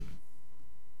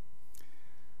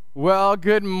Well,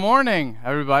 good morning,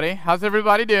 everybody. How's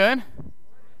everybody doing?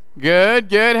 Good,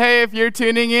 good. Hey, if you're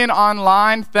tuning in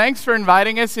online, thanks for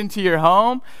inviting us into your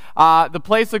home. The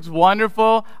place looks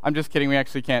wonderful. I'm just kidding. We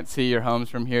actually can't see your homes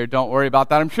from here. Don't worry about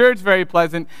that. I'm sure it's very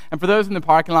pleasant. And for those in the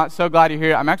parking lot, so glad you're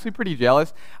here. I'm actually pretty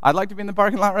jealous. I'd like to be in the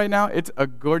parking lot right now. It's a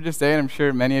gorgeous day, and I'm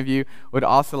sure many of you would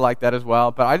also like that as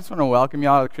well. But I just want to welcome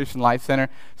y'all to the Christian Life Center.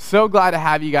 So glad to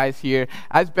have you guys here.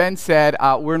 As Ben said,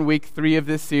 we're in week 3 of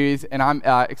this series, and I'm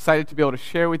excited to be able to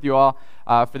share with you all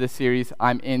for the series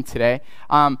I'm in today.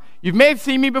 You may have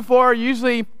seen me before.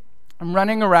 Usually I'm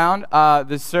running around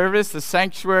the service, the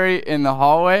sanctuary, in the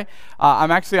hallway.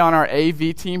 I'm actually on our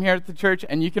AV team here at the church,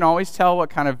 and you can always tell what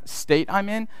kind of state I'm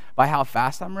in by how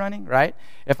fast I'm running, right?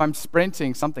 If I'm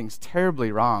sprinting, something's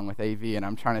terribly wrong with AV, and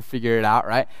I'm trying to figure it out,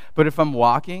 right? But if I'm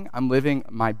walking, I'm living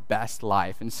my best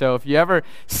life. And so if you ever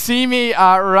see me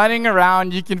running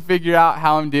around, you can figure out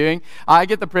how I'm doing. I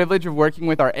get the privilege of working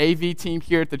with our AV team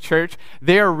here at the church.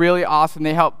 They are really awesome.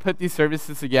 They help put these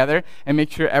services together and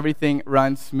make sure everything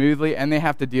runs smoothly, and they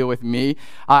have to deal with me.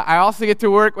 I also get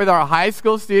to work with our high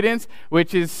school students,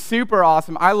 which is super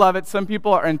awesome. I love it. Some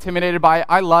people are intimidated by it.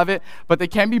 I love it, but they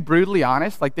can be brutally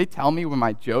honest. Like, they tell me when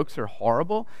my jokes are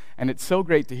horrible, and it's so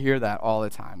great to hear that all the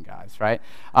time, guys, right?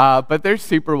 But they're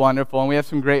super wonderful, and we have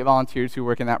some great volunteers who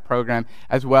work in that program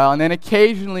as well. And then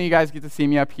occasionally, you guys get to see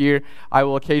me up here. I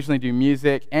will occasionally do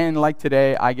music, and like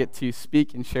today, I get to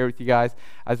speak and share with you guys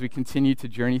as we continue to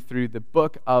journey through the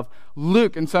book of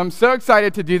Luke. And so I'm so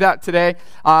excited to do that today.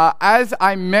 As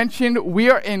I mentioned, we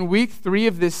are in week 3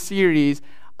 of this series,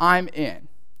 I'm in.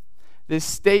 This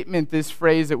statement, this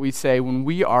phrase that we say when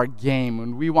we are game,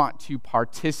 when we want to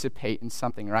participate in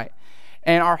something, right?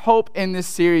 And our hope in this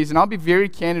series, and I'll be very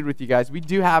candid with you guys, we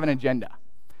do have an agenda.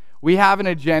 We have an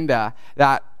agenda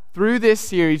that through this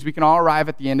series, we can all arrive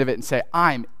at the end of it and say,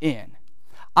 I'm in.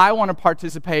 I want to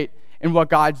participate in what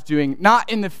God's doing,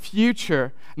 not in the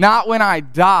future, not when I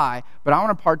die, but I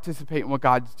want to participate in what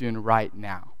God's doing right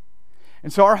now.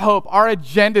 And so our hope, our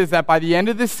agenda is that by the end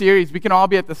of this series, we can all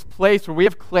be at this place where we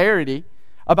have clarity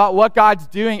about what God's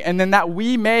doing, and then that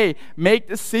we may make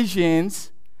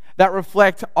decisions that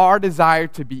reflect our desire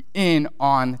to be in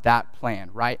on that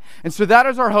plan, right? And so that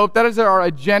is our hope, that is our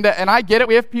agenda, and I get it.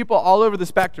 We have people all over the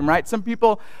spectrum, right? Some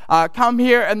people come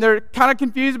here and they're kind of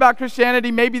confused about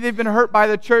Christianity. Maybe they've been hurt by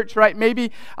the church, right?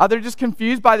 Maybe they're just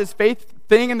confused by this faith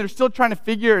thing and they're still trying to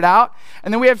figure it out.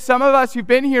 And then we have some of us who've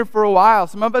been here for a while,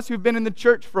 some of us who've been in the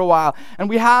church for a while, and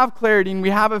we have clarity and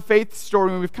we have a faith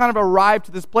story, and we've kind of arrived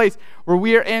to this place where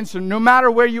we are in. So no matter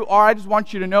where you are, I just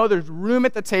want you to know there's room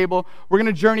at the table. We're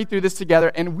going to journey through this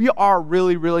together, and we are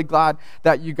really, really glad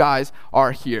that you guys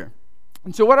are here.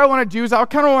 And so what I want to do is I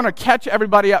kind of want to catch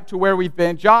everybody up to where we've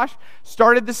been. Josh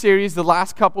started the series the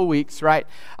last couple weeks, right?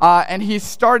 And he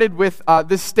started with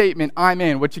this statement, I'm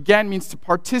in, which again means to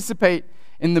participate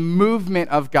in the movement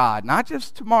of God. Not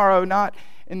just tomorrow, not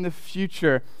in the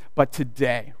future, but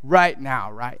today, right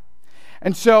now, right?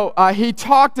 And so he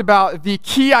talked about the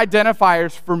key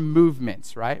identifiers for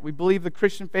movements, right? We believe the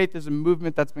Christian faith is a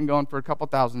movement that's been going for a couple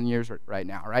thousand years right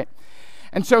now, right?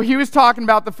 And so he was talking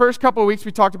about, the first couple of weeks,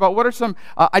 we talked about what are some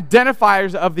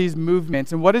identifiers of these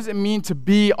movements, and what does it mean to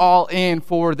be all in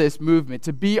for this movement,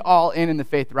 to be all in the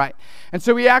faith, right? And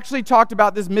so we actually talked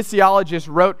about, this missiologist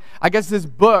wrote, I guess, this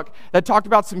book that talked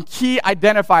about some key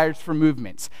identifiers for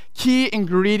movements, key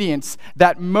ingredients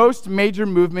that most major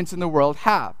movements in the world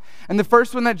have. And the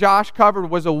first one that Josh covered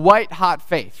was a white-hot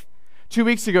faith. 2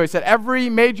 weeks ago, he said every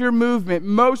major movement,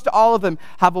 most all of them,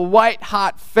 have a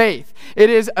white-hot faith. It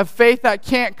is a faith that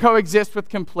can't coexist with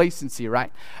complacency, right?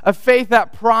 A faith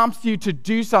that prompts you to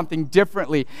do something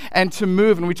differently and to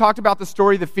move. And we talked about the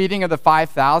story, the feeding of the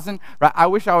 5,000, right? I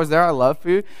wish I was there. I love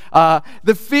food.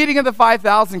 The feeding of the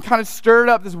 5,000 kind of stirred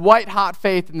up this white-hot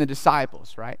faith in the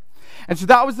disciples, right? And so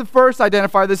that was the first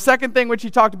identifier. The second thing which he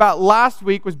talked about last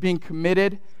week was being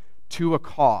committed to a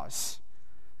cause.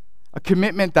 A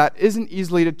commitment that isn't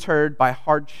easily deterred by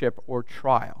hardship or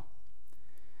trial.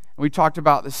 And we talked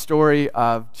about the story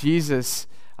of Jesus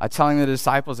telling the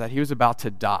disciples that he was about to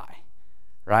die,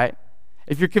 right?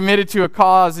 If you're committed to a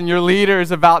cause and your leader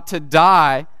is about to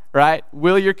die, right,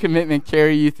 will your commitment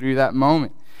carry you through that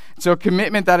moment? So a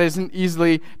commitment that isn't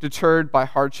easily deterred by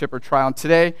hardship or trial. And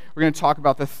today, we're going to talk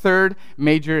about the third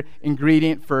major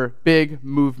ingredient for big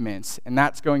movements, and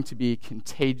that's going to be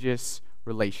contagious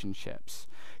relationships.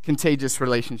 Contagious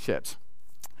relationships.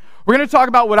 We're going to talk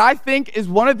about what I think is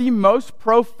one of the most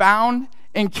profound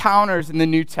encounters in the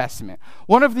New Testament.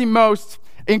 One of the most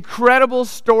incredible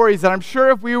stories that I'm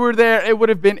sure if we were there, it would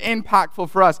have been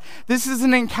impactful for us. This is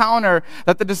an encounter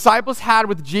that the disciples had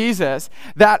with Jesus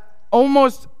that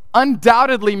almost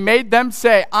undoubtedly made them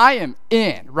say, I am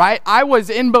in, right? I was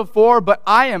in before, but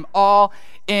I am all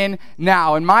in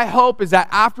now. And my hope is that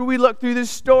after we look through this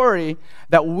story,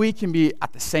 that we can be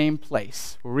at the same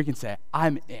place where we can say,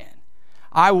 I'm in.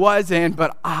 I was in,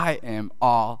 but I am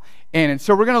all in. And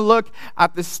so we're going to look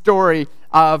at the story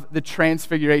of the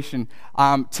Transfiguration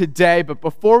today. But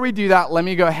before we do that, let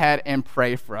me go ahead and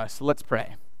pray for us. So let's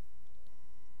pray.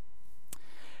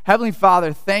 Heavenly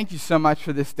Father, thank you so much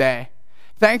for this day.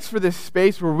 Thanks for this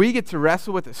space where we get to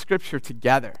wrestle with the Scripture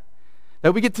together.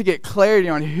 That we get to get clarity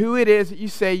on who it is that you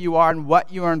say you are and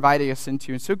what you are inviting us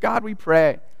into. And so, God, we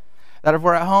pray that if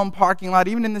we're at home, parking lot,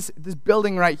 even in this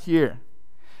building right here,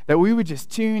 that we would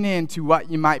just tune in to what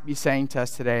you might be saying to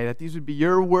us today, that these would be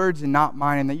your words and not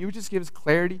mine, and that you would just give us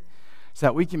clarity so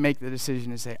that we can make the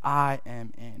decision to say, I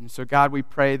am in. So, God, we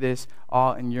pray this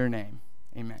all in your name.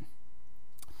 Amen.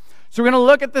 So we're going to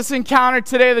look at this encounter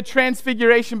today, the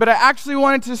Transfiguration, but I actually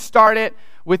wanted to start it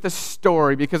with a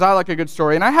story because I like a good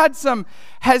story. And I had some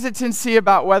hesitancy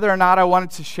about whether or not I wanted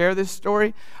to share this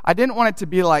story. I didn't want it to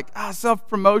be like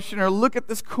self-promotion or look at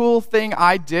this cool thing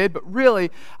I did, but really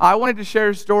I wanted to share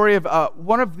a story of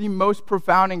one of the most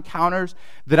profound encounters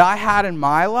that I had in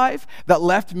my life that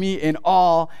left me in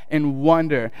awe and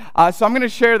wonder. So I'm going to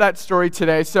share that story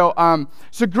today. So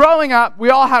growing up, we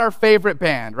all had our favorite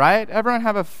band, right? Everyone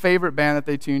have a favorite band that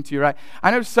they tune to, right? I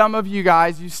know some of you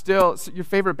guys, your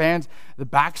favorite band's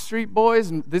the Backstreet Boys,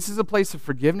 and this is a place of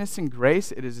forgiveness and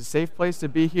grace. It is a safe place to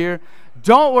be here.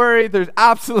 Don't worry, there's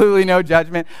absolutely no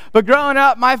judgment. But growing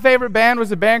up, my favorite band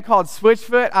was a band called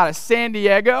Switchfoot out of San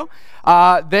Diego.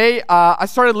 I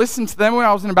started listening to them when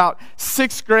I was in about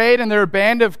 6th grade, and they're a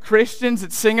band of Christians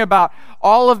that sing about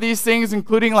all of these things,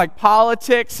 including like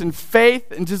politics and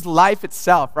faith and just life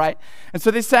itself, right? And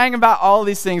so they sang about all of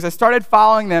these things. I started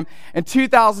following them in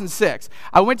 2006.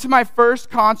 I went to my first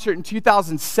concert in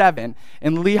 2007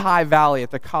 in Lehigh Valley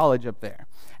at the college up there.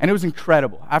 And it was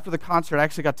incredible. After the concert, I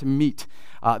actually got to meet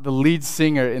the lead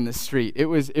singer in the street.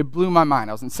 It blew my mind.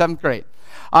 I was in 7th grade.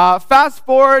 Fast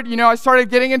forward, I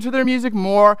started getting into their music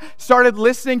more, started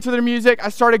listening to their music. I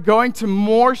started going to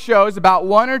more shows, about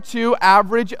 1 or 2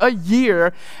 average a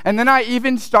year. And then I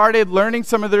even started learning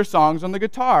some of their songs on the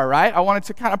guitar, right? I wanted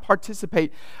to kind of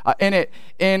participate in it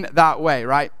in that way,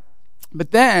 right? But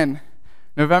then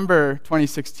November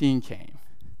 2016 came.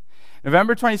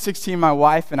 November 2016, my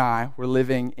wife and I were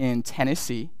living in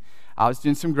Tennessee. I was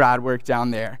doing some grad work down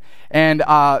there. And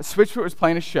Switchfoot was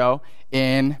playing a show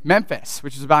in Memphis,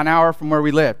 which is about an hour from where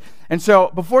we lived. And so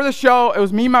before the show, it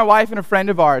was me, my wife, and a friend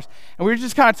of ours. And we were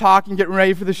just kind of talking, getting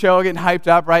ready for the show, getting hyped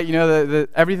up, right? The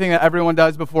everything that everyone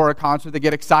does before a concert. They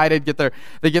get excited,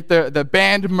 they get the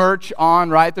band merch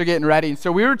on, right? They're getting ready. And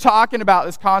so we were talking about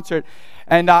this concert.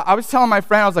 And I was telling my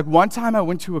friend, I was like, one time I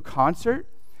went to a concert,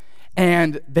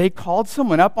 and they called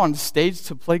someone up on stage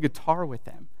to play guitar with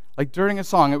them, like during a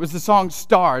song. It was the song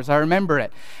Stars, I remember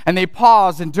it. And they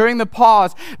paused, and during the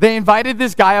pause, they invited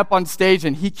this guy up on stage,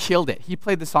 and he killed it. He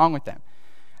played the song with them.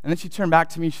 And then she turned back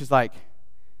to me, she's like,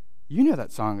 you know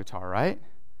that song guitar, right?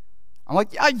 I'm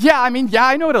like, yeah,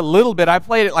 I know it a little bit. I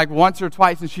played it like once or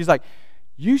twice. And she's like,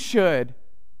 you should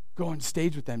go on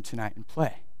stage with them tonight and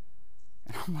play.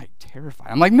 And I'm like terrified.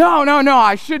 I'm like, no,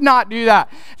 I should not do that.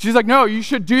 She's like, no, you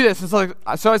should do this. And so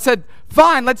I said,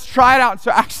 fine, let's try it out.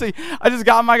 So actually, I just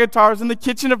got my guitars in the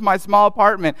kitchen of my small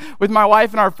apartment with my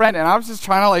wife and our friend, and I was just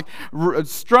trying to like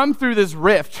strum through this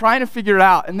riff, trying to figure it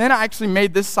out. And then I actually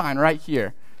made this sign right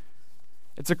here.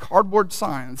 It's a cardboard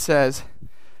sign that says,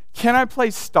 can I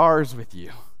play Stars with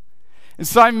you? And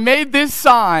so I made this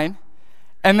sign,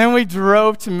 and then we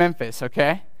drove to Memphis,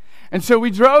 okay? And so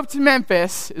we drove to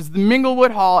Memphis. It's the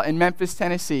Minglewood Hall in Memphis,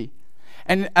 Tennessee.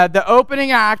 And the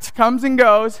opening act comes and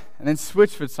goes, and then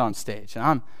Switchfoot's on stage.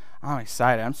 And I'm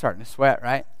excited. I'm starting to sweat,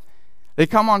 right? They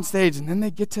come on stage, and then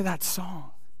they get to that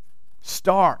song,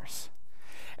 Stars.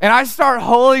 And I start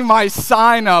holding my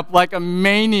sign up like a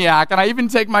maniac, and I even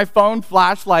take my phone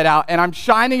flashlight out, and I'm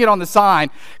shining it on the sign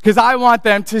because I want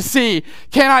them to see,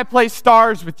 can I play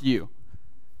Stars with you?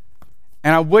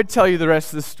 And I would tell you the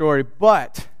rest of the story,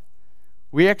 but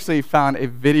we actually found a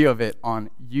video of it on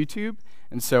YouTube,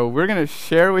 and so we're going to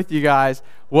share with you guys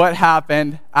what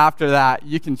happened after that.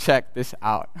 You can check this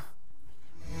out.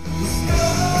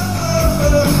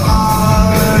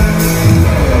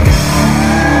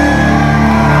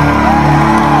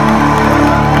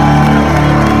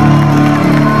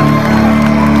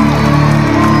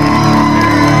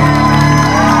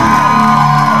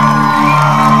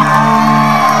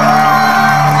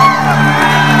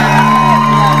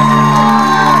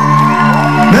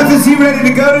 Memphis, you ready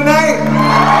to go tonight?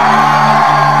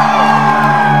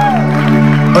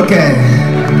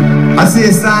 Okay. I see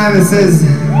a sign that says,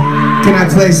 "Can I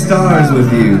play stars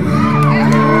with you?"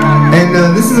 And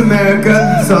this is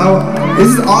America, so this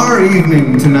is our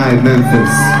evening tonight, Memphis.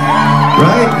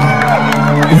 Right?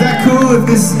 Is that cool if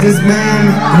this man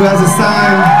who has a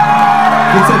sign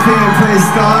gets up here and plays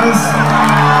stars?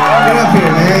 Get up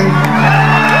here, man.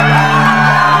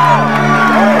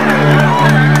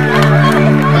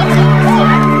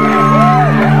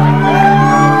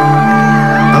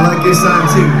 I like your sign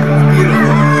too. It's beautiful.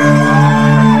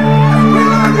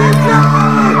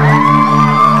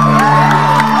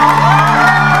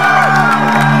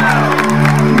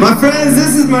 My friends,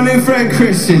 this is my new friend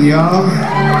Christian, y'all.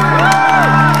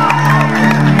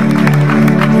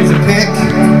 Here's a pick,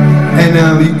 and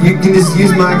you can just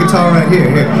use my guitar right here.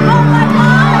 Here.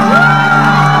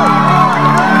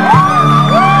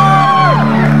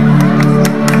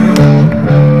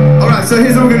 All right, so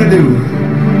here's what we're gonna do.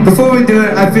 Before we do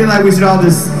it, I feel like we should all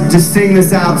just sing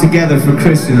this out together for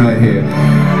Christian right here.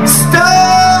 Stars.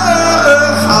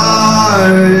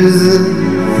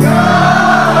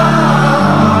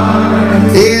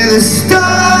 Yeah, the stars.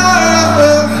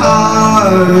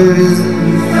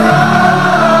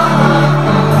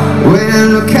 When I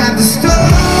look at the stars,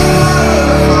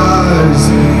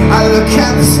 I look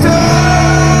at the stars.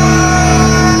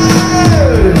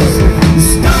 The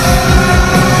stars.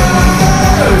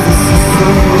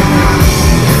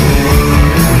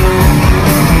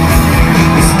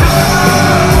 The stars.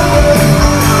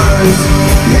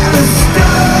 Yeah, the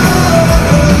stars.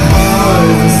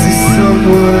 I see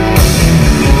someone.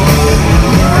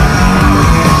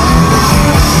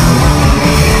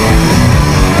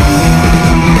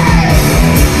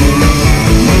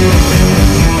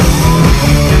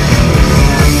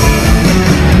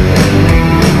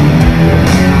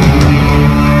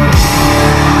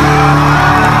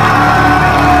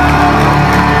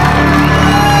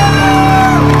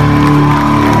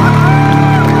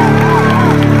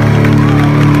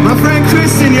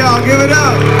 Y'all, give it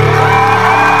up.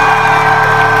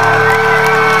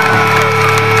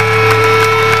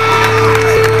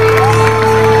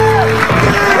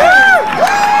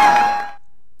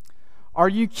 Are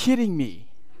you kidding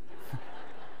me?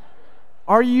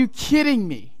 Are you kidding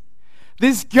me?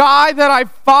 This guy that I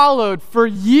followed for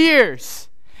years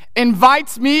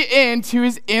invites me into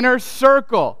his inner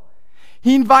circle.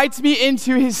 He invites me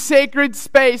into his sacred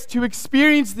space to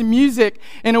experience the music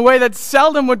in a way that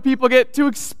seldom would people get to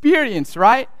experience,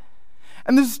 right?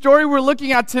 And the story we're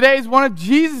looking at today is one of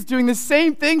Jesus doing the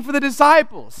same thing for the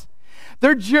disciples.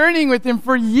 They're journeying with him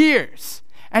for years,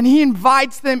 and he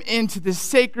invites them into this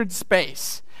sacred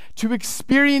space to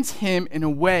experience him in a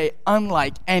way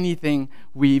unlike anything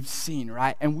we've seen,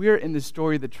 right? And we're in the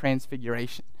story of the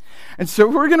Transfiguration. And so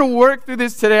we're going to work through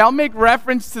this today. I'll make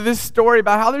reference to this story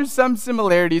about how there's some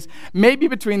similarities, maybe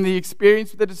between the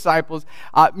experience with the disciples,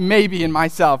 maybe in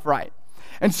myself, right?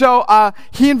 And so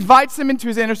he invites them into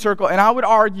his inner circle, and I would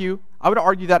argue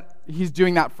that he's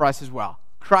doing that for us as well.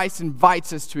 Christ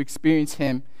invites us to experience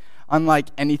him unlike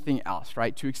anything else,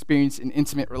 right? To experience an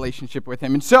intimate relationship with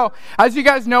him. And so, as you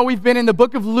guys know, we've been in the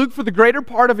book of Luke for the greater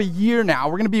part of a year now.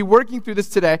 We're going to be working through this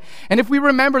today. And if we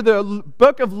remember, the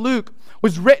book of Luke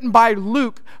was written by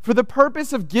Luke for the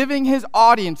purpose of giving his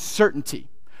audience certainty,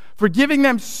 for giving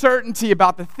them certainty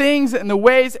about the things and the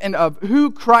ways and of who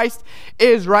Christ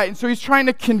is, right? And so he's trying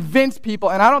to convince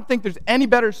people, and I don't think there's any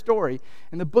better story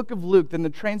in the book of Luke than the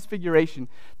Transfiguration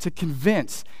to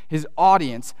convince his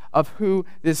audience of who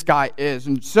this guy is.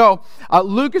 And so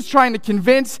Luke is trying to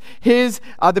convince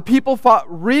the people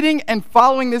reading and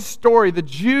following this story, the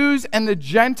Jews and the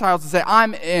Gentiles, to say,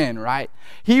 I'm in, right?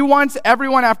 He wants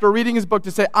everyone, after reading his book,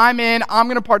 to say, I'm in, I'm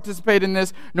going to participate in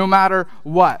this no matter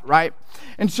what, right?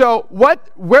 And so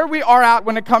where we are at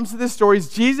when it comes to this story is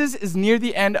Jesus is near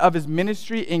the end of his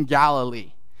ministry in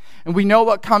Galilee. And we know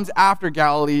what comes after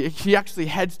Galilee. He actually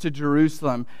heads to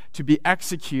Jerusalem to be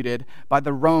executed by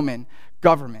the Roman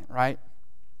government, right?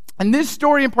 And this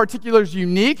story in particular is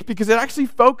unique because it actually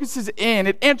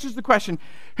it answers the question,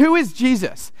 who is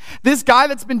Jesus? This guy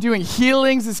that's been doing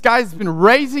healings, this guy that's been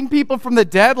raising people from the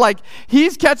dead,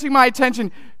 he's catching my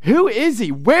attention. Who is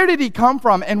he? Where did he come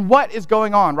from? And what is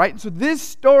going on, right? And so this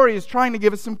story is trying to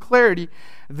give us some clarity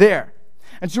there.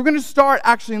 And so we're going to start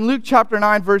actually in Luke chapter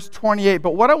 9, verse 28.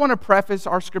 But what I want to preface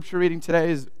our scripture reading today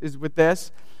is with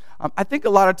this. I think a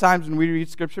lot of times when we read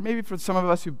scripture, maybe for some of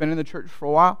us who've been in the church for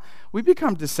a while, we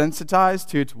become desensitized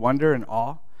to its wonder and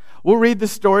awe. We'll read the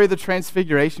story of the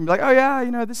Transfiguration and be like, oh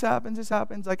yeah, this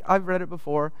happens. Like, I've read it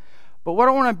before. But what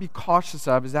I want to be cautious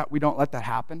of is that we don't let that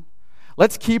happen.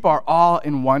 Let's keep our awe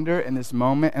and wonder in this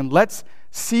moment, and let's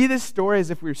see this story as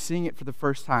if we were seeing it for the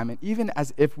first time, and even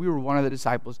as if we were one of the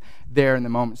disciples there in the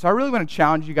moment. So I really want to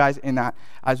challenge you guys in that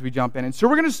as we jump in. And so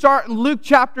we're going to start in Luke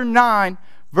chapter 9,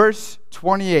 verse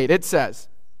 28. It says,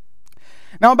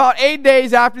 "Now about 8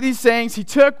 days after these sayings, he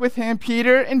took with him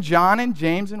Peter and John and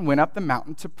James and went up the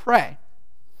mountain to pray."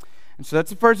 And so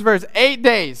that's the first verse. 8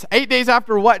 days. 8 days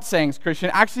after what sayings, Christian?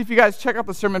 Actually, if you guys check out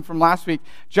the sermon from last week,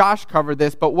 Josh covered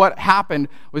this, but what happened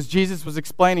was Jesus was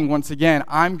explaining once again,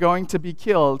 I'm going to be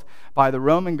killed by the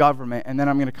Roman government, and then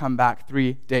I'm going to come back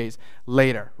 3 days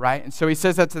later, right? And so he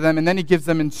says that to them, and then he gives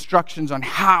them instructions on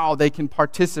how they can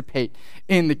participate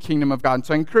in the kingdom of God. And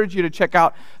so I encourage you to check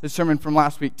out the sermon from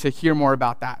last week to hear more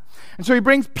about that. And so he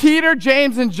brings Peter,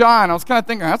 James, and John. I was kind of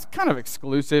thinking, that's kind of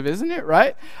exclusive, isn't it,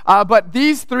 right? But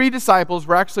these three disciples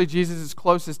were actually Jesus'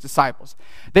 closest disciples.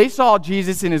 They saw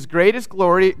Jesus in his greatest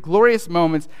glorious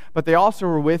moments, but they also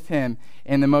were with him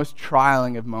in the most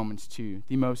trialing of moments too,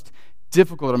 the most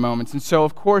difficult of moments. And so,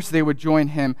 of course, they would join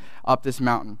him up this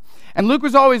mountain. And Luke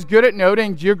was always good at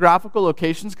noting geographical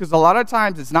locations because a lot of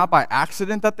times it's not by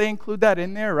accident that they include that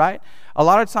in there, right? A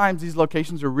lot of times these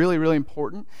locations are really, really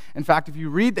important. In fact, if you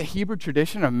read the Hebrew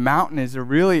tradition, a mountain is a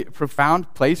really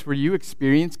profound place where you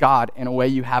experience God in a way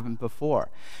you haven't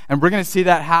before. And we're going to see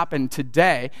that happen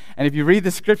today. And if you read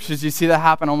the scriptures, you see that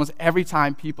happen almost every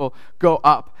time people go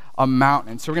up a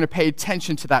mountain. So we're going to pay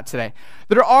attention to that today.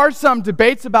 There are some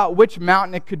debates about which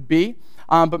mountain it could be,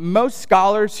 but most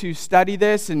scholars who study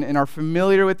this and are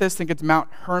familiar with this think it's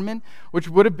Mount Hermon, which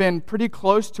would have been pretty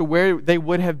close to where they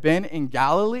would have been in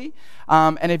Galilee.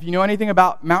 And if you know anything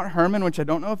about Mount Hermon, which I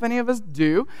don't know if any of us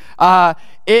do,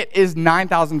 it is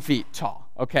 9,000 feet tall,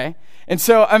 okay? And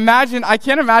so I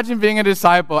can't imagine being a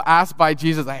disciple asked by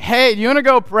Jesus, like, hey, do you want to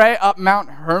go pray up Mount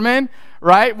Hermon?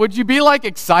 Right? Would you be like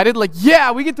excited? Like,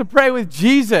 yeah, we get to pray with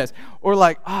Jesus. Or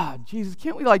like, Jesus,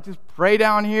 can't we like just pray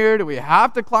down here? Do we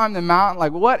have to climb the mountain?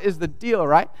 Like, what is the deal,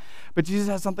 right? But Jesus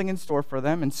has something in store for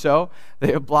them. And so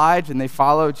they oblige and they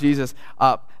follow Jesus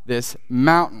up this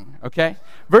mountain, okay?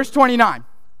 Verse 29.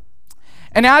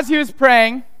 "And as he was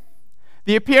praying,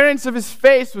 the appearance of his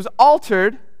face was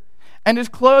altered and his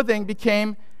clothing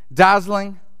became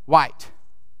dazzling white."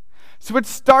 So it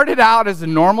started out as a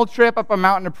normal trip up a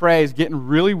mountain to pray is getting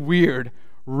really weird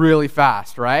really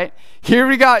fast, right? Here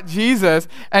we got Jesus,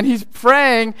 and he's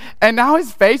praying, and now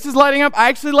his face is lighting up. I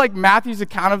actually like Matthew's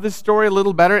account of this story a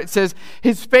little better. It says,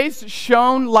 his face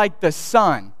shone like the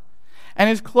sun, and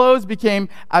his clothes became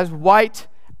as white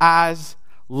as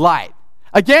light.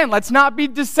 Again, let's not be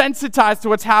desensitized to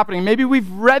what's happening. Maybe we've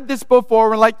read this before.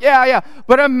 We're like, yeah.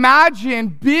 But imagine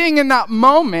being in that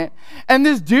moment, and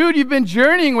this dude you've been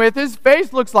journeying with, his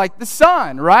face looks like the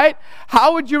sun, right?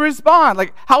 How would you respond?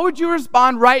 Like, how would you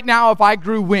respond right now if I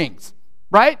grew wings,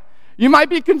 right? You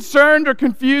might be concerned or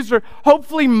confused or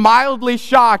hopefully mildly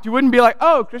shocked. You wouldn't be like,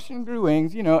 oh, Christian grew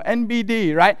wings,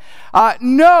 NBD, right?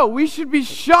 No, we should be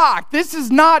shocked. This is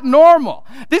not normal.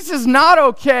 This is not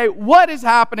okay. What is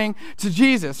happening to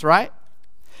Jesus, right?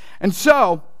 And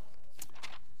so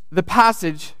the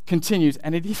passage continues,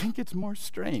 and it even gets more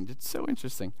strange. It's so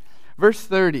interesting. Verse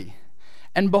 30,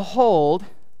 "And behold,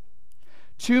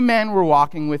 2 men were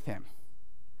walking with him,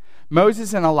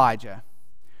 Moses and Elijah,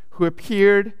 who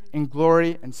appeared in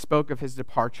glory and spoke of his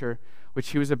departure, which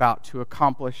he was about to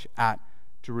accomplish at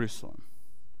Jerusalem."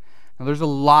 Now, there's a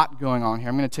lot going on here.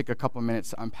 I'm going to take a couple of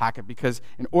minutes to unpack it because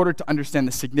in order to understand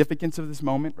the significance of this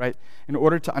moment, right, in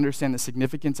order to understand the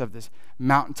significance of this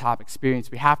mountaintop experience,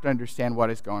 we have to understand what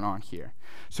is going on here.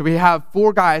 So we have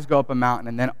 4 guys go up a mountain,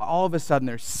 and then all of a sudden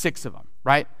there's 6 of them,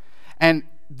 right? And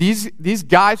these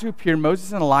guys who appear,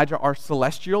 Moses and Elijah, are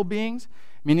celestial beings,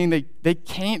 meaning they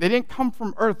didn't come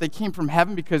from earth, they came from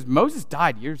heaven because Moses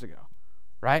died years ago,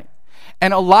 right?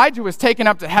 And Elijah was taken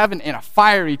up to heaven in a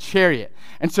fiery chariot.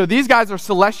 And so these guys are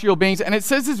celestial beings. And it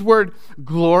says this word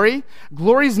glory.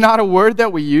 Glory is not a word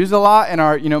that we use a lot in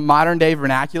our modern day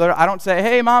vernacular. I don't say,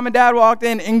 hey, mom and dad walked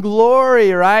in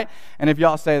glory, right? And if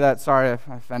y'all say that, sorry if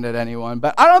I offended anyone.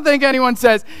 But I don't think anyone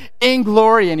says in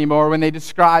glory anymore when they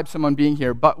describe someone being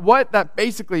here. But what that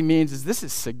basically means is this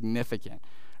is significant,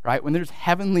 right? When there's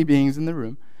heavenly beings in the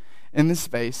room, in the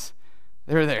space,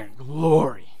 they're there in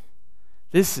glory.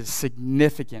 This is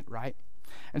significant, right?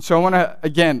 And so I want to,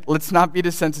 again, let's not be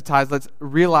desensitized. Let's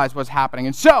realize what's happening.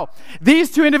 And so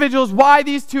these 2 individuals, why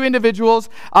these 2 individuals?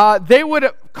 They would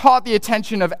have caught the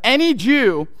attention of any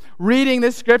Jew reading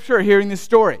this scripture or hearing this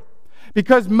story.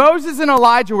 Because Moses and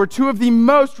Elijah were 2 of the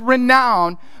most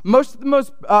renowned,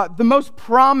 the most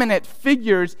prominent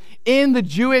figures in the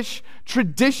Jewish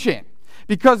tradition.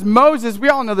 Because Moses, we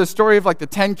all know the story of like the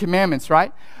 10 Commandments,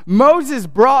 right? Moses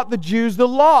brought the Jews the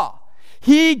law.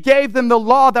 He gave them the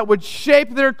law that would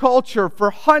shape their culture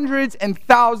for hundreds and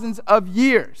thousands of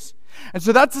years. And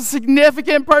so that's a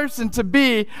significant person to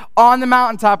be on the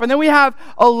mountaintop. And then we have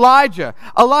Elijah.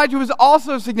 Elijah was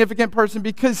also a significant person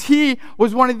because he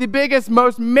was one of the biggest,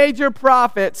 most major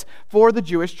prophets for the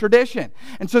Jewish tradition.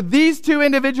 And so these two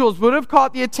individuals would have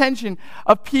caught the attention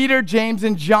of Peter, James,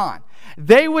 and John.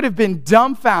 They would have been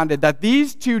dumbfounded that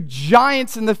these two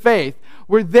giants in the faith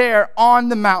were there on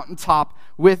the mountaintop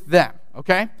with them.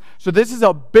 Okay? So this is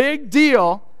a big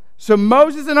deal. So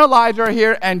Moses and Elijah are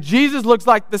here, and Jesus looks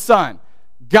like the sun.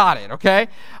 Got it, okay?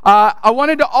 I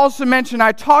wanted to also mention,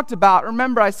 I talked about,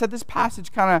 remember I said this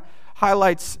passage kind of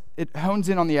highlights, it hones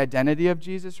in on the identity of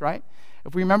Jesus, right?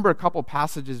 If we remember a couple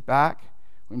passages back,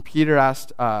 when Jesus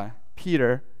asked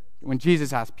Peter,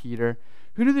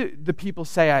 who do the people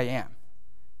say I am?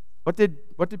 What did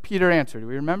Peter answer? Do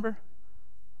we remember?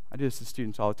 I do this to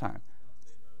students all the time.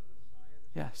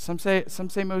 Yeah, some say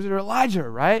Moses or Elijah,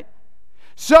 right?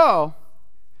 So,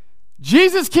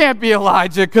 Jesus can't be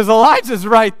Elijah because Elijah's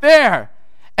right there.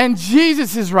 And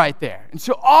Jesus is right there. And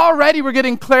so already we're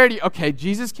getting clarity. Okay,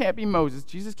 Jesus can't be Moses.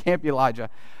 Jesus can't be Elijah.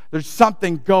 There's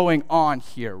something going on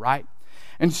here, right?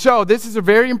 And so this is a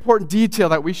very important detail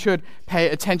that we should pay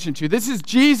attention to. This is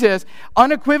Jesus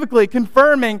unequivocally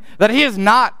confirming that he is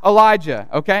not Elijah,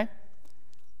 okay?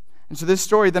 And so this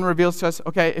story then reveals to us,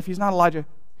 okay, if he's not Elijah,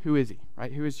 who is he,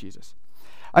 right? Who is Jesus?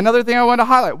 Another thing I want to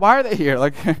highlight, why are they here?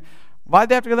 Like, why did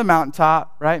they have to go to the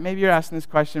mountaintop, right? Maybe you're asking this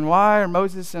question, why are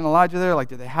Moses and Elijah there? Like,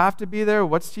 do they have to be there?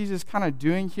 What's Jesus kind of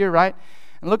doing here, right?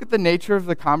 And look at the nature of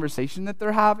the conversation that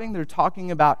they're having. They're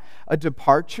talking about a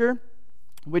departure,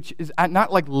 which is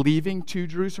not like leaving to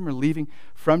Jerusalem or leaving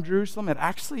from Jerusalem. It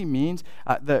actually means,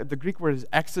 the Greek word is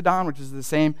exodon, which is the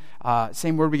same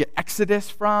word we get exodus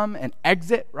from, and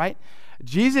exit, right?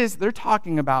 They're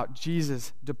talking about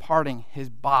Jesus departing his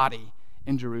body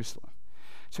in Jerusalem.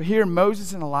 So here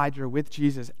Moses and Elijah are with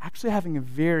Jesus, actually having a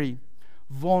very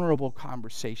vulnerable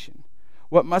conversation.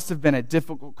 What must have been a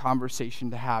difficult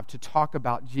conversation to have, to talk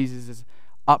about Jesus'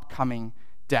 upcoming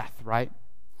death, right?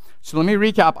 So let me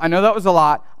recap. I know that was a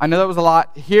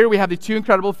lot. Here we have the two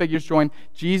incredible figures join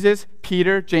Jesus,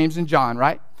 Peter, James, and John,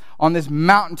 right? On this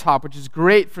mountaintop, which is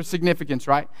great for significance,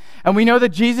 right? And we know that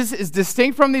Jesus is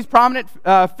distinct from these prominent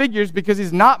figures because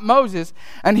he's not Moses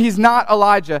and he's not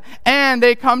Elijah. And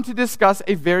they come to discuss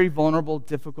a very vulnerable,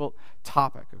 difficult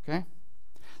topic, okay?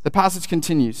 The passage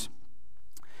continues.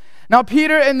 Now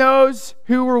Peter and those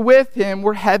who were with him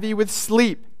were heavy with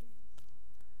sleep.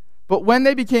 But when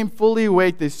they became fully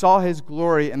awake, they saw his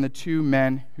glory and the two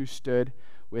men who stood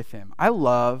with him. I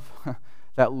love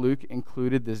that Luke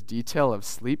included this detail of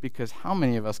sleep, because how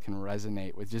many of us can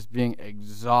resonate with just being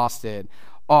exhausted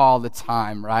all the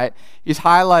time, right? He's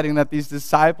highlighting that these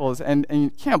disciples, and you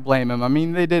can't blame him. I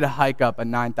mean, they did a hike up a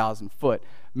 9,000-foot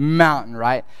mountain,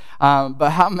 right?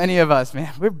 But how many of us,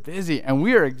 man, we're busy and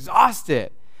we are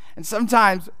exhausted. And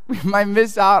sometimes we might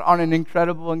miss out on an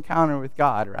incredible encounter with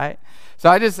God, right? So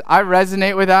I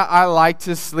resonate with that. I like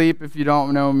to sleep, if you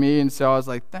don't know me. And so I was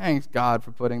like, thanks, God,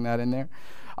 for putting that in there.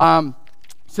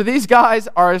 So these guys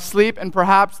are asleep, and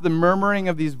perhaps the murmuring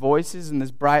of these voices and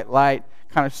this bright light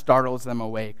kind of startles them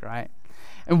awake, right?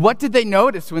 And what did they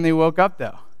notice when they woke up,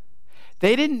 though?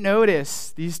 They didn't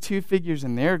notice these two figures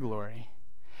in their glory.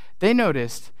 They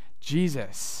noticed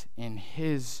Jesus in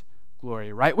his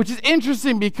glory, right? Which is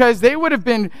interesting because they would have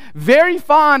been very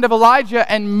fond of Elijah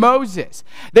and Moses.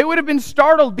 They would have been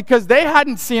startled because they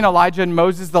hadn't seen Elijah and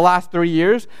Moses the last 3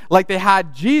 years like they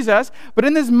had Jesus. But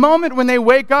in this moment when they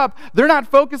wake up, they're not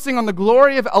focusing on the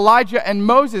glory of Elijah and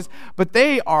Moses, but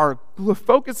they are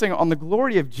focusing on the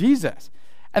glory of Jesus.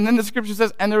 And then the scripture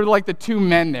says, and they're like the two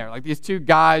men there, like these two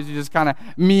guys who just kind of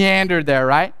meandered there,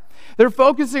 right? They're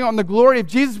focusing on the glory of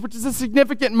Jesus, which is a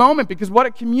significant moment because what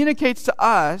it communicates to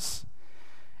us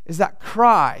is that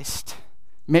Christ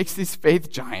makes these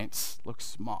faith giants look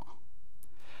small.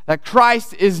 That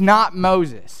Christ is not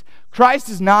Moses. Christ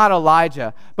is not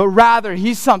Elijah, but rather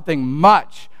he's something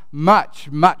much, much,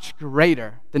 much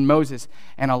greater than Moses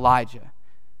and Elijah.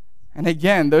 And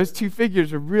again, those two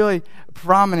figures are really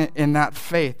prominent in that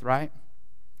faith, right?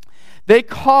 They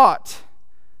caught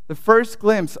the first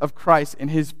glimpse of Christ in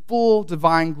his full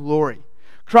divine glory.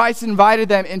 Christ invited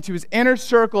them into his inner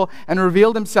circle and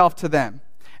revealed himself to them.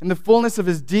 In the fullness of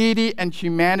his deity and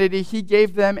humanity, he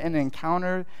gave them an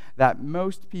encounter that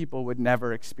most people would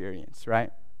never experience,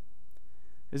 right?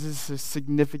 This is a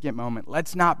significant moment.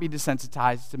 Let's not be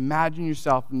desensitized. Imagine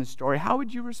yourself in this story. How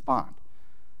would you respond?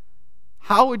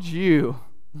 How would you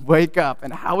wake up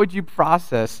and how would you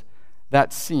process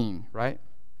that scene, right?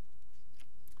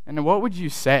 And what would you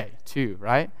say, too,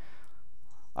 right?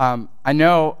 I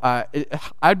know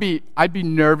I'd be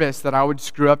nervous that I would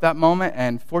screw up that moment,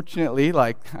 and fortunately,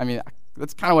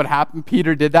 that's kind of what happened.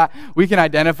 Peter did that. We can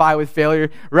identify with failure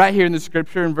right here in the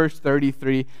scripture in verse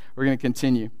 33. We're going to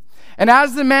continue. And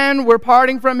as the men were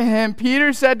parting from him,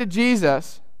 Peter said to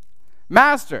Jesus,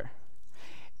 "Master,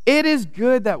 it is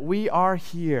good that we are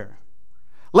here.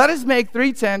 Let us make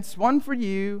 3 tents, one for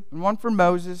you, and one for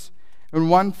Moses, and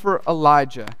one for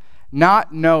Elijah,"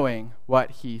 not knowing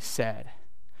what he said.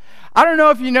 I don't know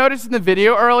if you noticed in the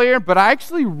video earlier, but I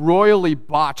actually royally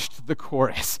botched the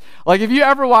chorus. Like, if you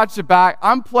ever watched it back,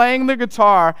 I'm playing the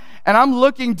guitar, and I'm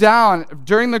looking down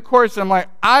during the chorus, and I'm like,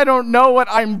 I don't know what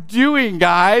I'm doing,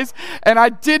 guys. And I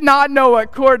did not know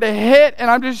what chord to hit, and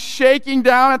I'm just shaking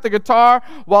down at the guitar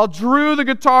while Drew, the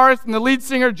guitarist, and the lead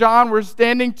singer, John, were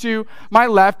standing to my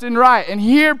left and right. And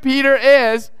here Peter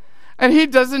is, and he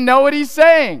doesn't know what he's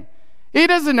saying. He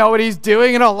doesn't know what he's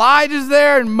doing, and Elijah's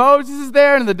there, and Moses is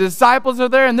there, and the disciples are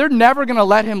there, and they're never going to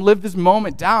let him live this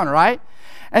moment down, right?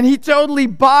 And he totally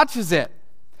botches it.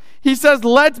 He says,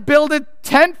 let's build a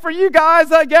tent for you guys,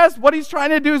 I guess. What he's trying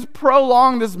to do is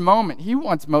prolong this moment. He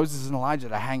wants Moses and Elijah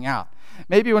to hang out.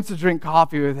 Maybe he wants to drink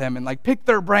coffee with him and pick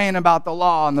their brain about the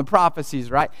law and the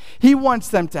prophecies, right? He wants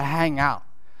them to hang out.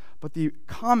 But the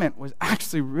comment was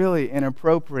actually really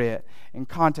inappropriate in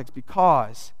context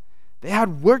because they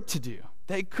had work to do.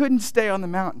 They couldn't stay on the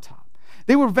mountaintop.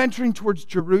 They were venturing towards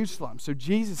Jerusalem so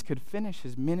Jesus could finish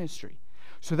his ministry,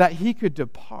 so that he could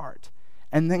depart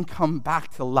and then come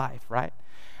back to life, right?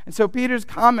 And so Peter's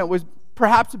comment was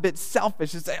perhaps a bit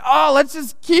selfish to say, let's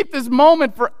just keep this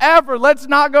moment forever. Let's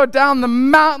not go down the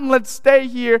mountain. Let's stay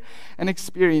here and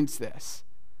experience this.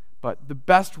 But the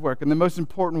best work and the most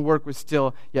important work was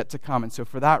still yet to come. And so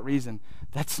for that reason,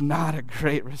 that's not a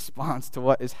great response to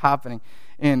what is happening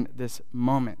in this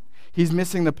moment. He's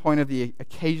missing the point of the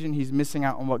occasion. He's missing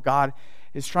out on what God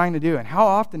is trying to do. And how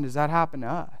often does that happen to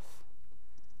us?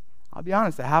 I'll be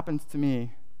honest, it happens to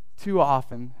me too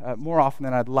often, more often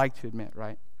than I'd like to admit,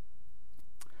 right?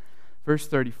 Verse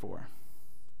 34.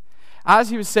 As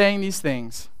he was saying these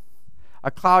things, a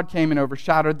cloud came and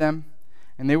overshadowed them,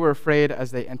 and they were afraid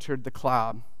as they entered the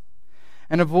cloud.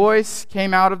 And a voice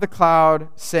came out of the cloud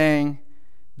saying,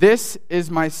 "This is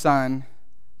my son,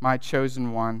 my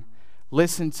chosen one.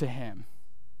 Listen to him."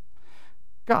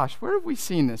 Gosh, where have we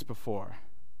seen this before?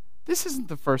 This isn't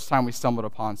the first time we stumbled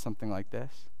upon something like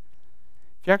this.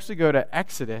 If you actually go to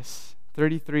Exodus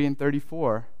 33 and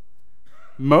 34,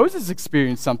 Moses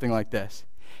experienced something like this.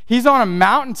 He's on a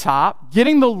mountaintop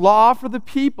getting the law for the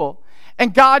people,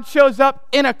 and God shows up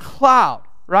in a cloud,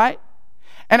 right?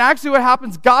 And actually what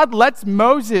happens, God lets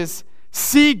Moses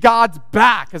see God's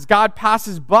back as God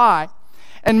passes by.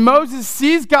 And Moses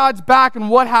sees God's back, and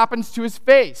what happens to his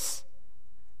face?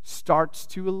 Starts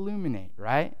to illuminate,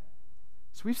 right?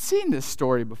 So we've seen this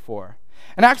story before.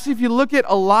 And actually, if you look at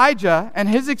Elijah and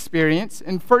his experience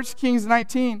in 1 Kings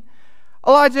 19,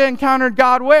 Elijah encountered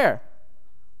God where?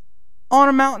 On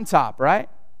a mountaintop, right?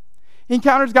 He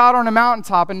encounters God on a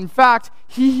mountaintop, and in fact,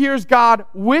 he hears God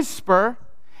whisper,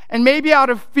 and maybe out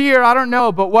of fear, I don't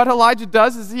know, but what Elijah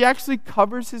does is he actually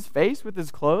covers his face with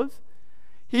his clothes.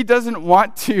 He doesn't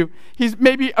want to. He's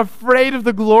maybe afraid of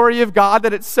the glory of God,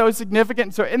 that it's so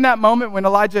significant. So in that moment when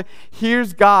Elijah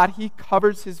hears God, he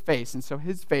covers his face, and so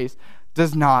his face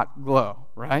does not glow,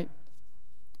 right?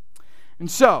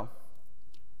 And so,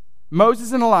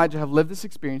 Moses and Elijah have lived this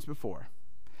experience before.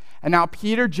 And now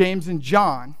Peter, James, and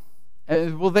John,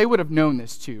 they would have known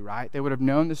this too, right? They would have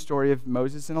known the story of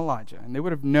Moses and Elijah, and they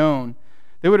would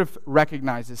have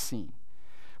recognized this scene.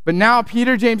 But now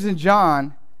Peter, James, and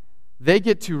John, they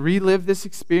get to relive this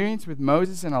experience with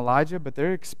Moses and Elijah, but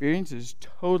their experience is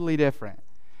totally different.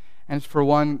 And it's for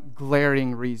one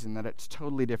glaring reason, that it's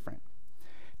totally different.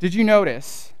 Did you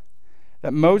notice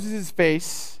that Moses'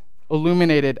 face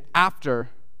illuminated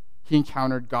after he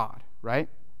encountered God, right?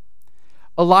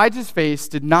 Elijah's face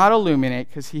did not illuminate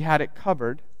because he had it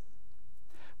covered,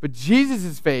 but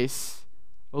Jesus' face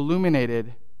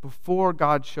illuminated before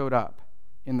God showed up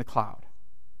in the cloud.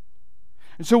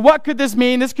 And so what could this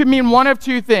mean? This could mean one of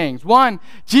two things. One,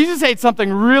 Jesus ate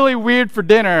something really weird for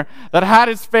dinner that had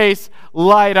his face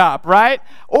light up, right?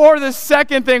 Or the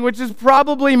second thing, which is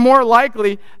probably more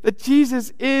likely, that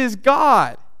Jesus is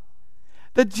God.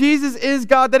 That Jesus is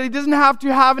God, that he doesn't have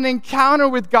to have an encounter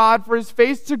with God for his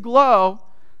face to glow,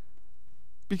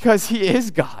 because he is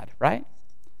God, right?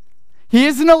 He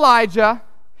isn't Elijah.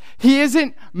 He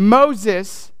isn't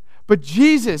Moses. But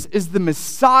Jesus is the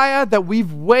Messiah that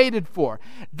we've waited for.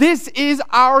 This is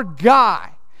our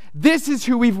guy. This is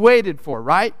who we've waited for,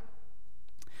 right?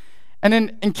 And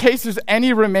in case there's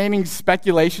any remaining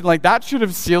speculation, like that should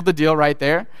have sealed the deal right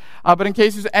there. But in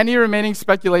case there's any remaining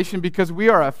speculation, because we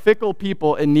are a fickle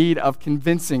people in need of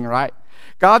convincing, right?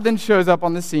 God then shows up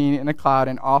on the scene in a cloud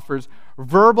and offers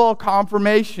verbal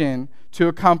confirmation to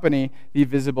accompany the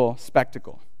visible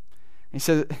spectacle. He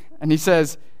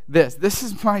says this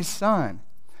is my son,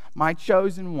 my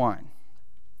chosen one.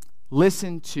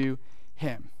 Listen to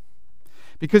him.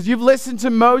 Because you've listened to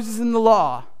Moses and the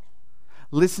law,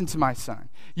 listen to my son.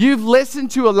 You've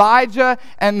listened to Elijah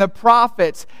and the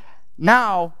prophets.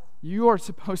 Now you are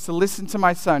supposed to listen to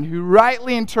my son, who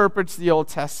rightly interprets the Old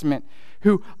Testament,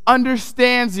 who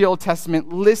understands the Old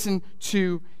Testament. Listen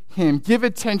to him. Give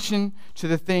attention to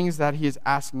the things that he is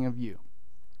asking of you.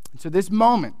 And so this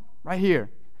moment right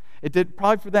here, it did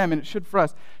probably for them, and it should for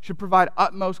us, should provide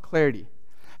utmost clarity.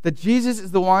 That Jesus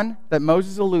is the one that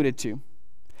Moses alluded to.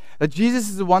 That Jesus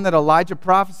is the one that Elijah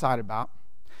prophesied about.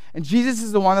 And Jesus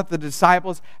is the one that the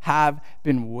disciples have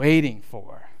been waiting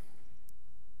for.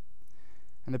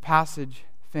 And the passage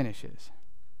finishes.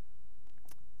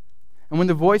 And when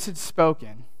the voice had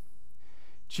spoken,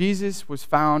 Jesus was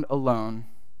found alone,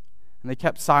 and they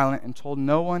kept silent and told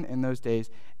no one in those days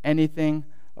anything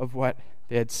of what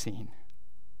they had seen.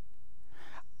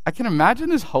 I can imagine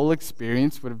this whole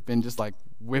experience would have been just like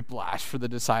whiplash for the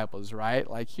disciples, right?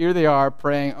 Like here they are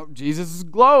praying, oh, Jesus is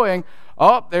glowing.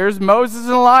 Oh, there's Moses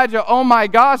and Elijah. Oh my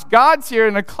gosh, God's here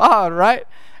in a cloud, right?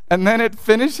 And then it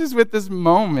finishes with this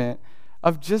moment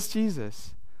of just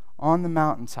Jesus on the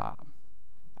mountaintop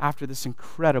after this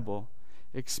incredible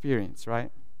experience,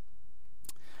 right?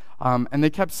 And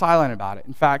they kept silent about it.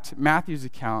 In fact, Matthew's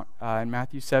account in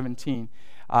Matthew 17,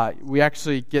 we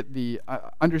actually get the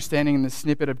understanding in the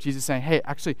snippet of Jesus saying, hey,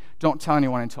 actually, don't tell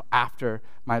anyone until after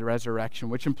my resurrection,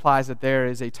 which implies that there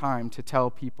is a time to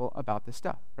tell people about this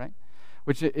stuff, right?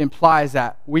 Which implies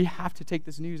that we have to take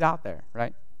this news out there,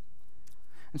 right?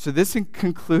 And so this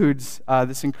concludes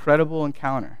this incredible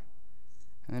encounter.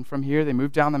 And then from here, they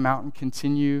move down the mountain,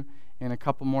 continue in a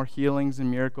couple more healings and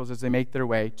miracles as they make their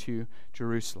way to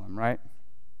Jerusalem, right?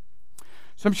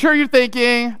 So I'm sure you're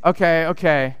thinking,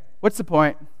 okay, what's the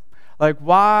point? Like,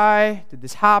 why did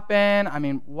this happen? I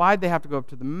mean, why did they have to go up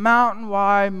to the mountain?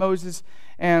 Why Moses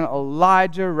and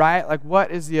Elijah, right? Like,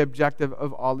 what is the objective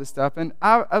of all this stuff? And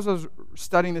as I was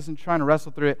studying this and trying to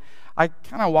wrestle through it, I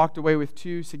kind of walked away with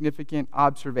two significant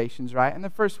observations, right? And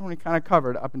the first one we kind of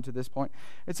covered up until this point.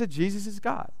 It's that Jesus is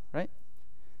God, right?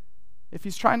 If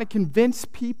he's trying to convince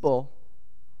people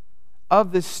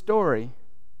of this story,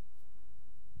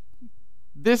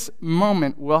 this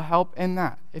moment will help in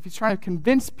that. If he's trying to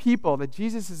convince people that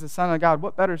Jesus is the Son of God,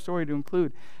 what better story to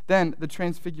include than the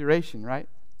Transfiguration, right?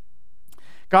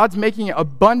 God's making it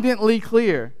abundantly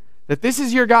clear that this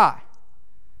is your guy.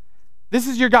 This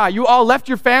is your guy. You all left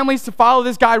your families to follow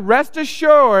this guy. Rest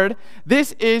assured,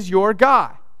 this is your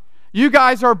guy. You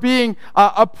guys are being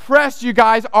oppressed. You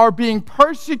guys are being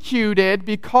persecuted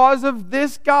because of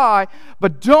this guy.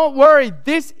 But don't worry,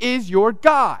 this is your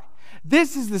guy.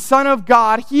 This is the Son of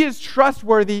God. He is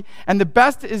trustworthy, and the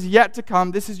best is yet to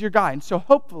come. This is your guy. And so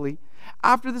hopefully,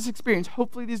 after this experience,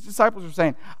 hopefully these disciples are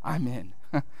saying, I'm in.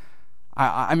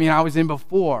 I mean, I was in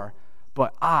before,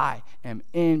 but I am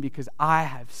in because I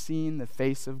have seen the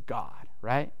face of God,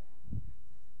 right?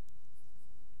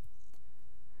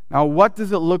 Now, what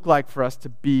does it look like for us to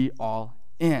be all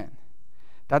in?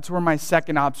 That's where my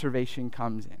second observation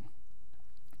comes in.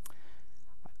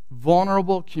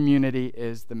 Vulnerable community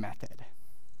is the method.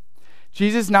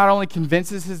 Jesus not only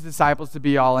convinces his disciples to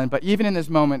be all in, but even in this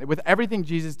moment, with everything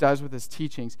Jesus does with his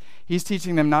teachings, he's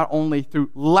teaching them not only through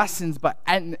lessons, but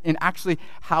in actually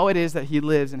how it is that he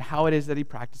lives and how it is that he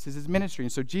practices his ministry.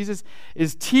 And so Jesus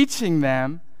is teaching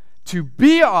them to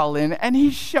be all in, and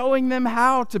he's showing them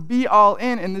how to be all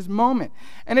in this moment.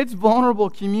 And it's vulnerable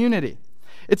community.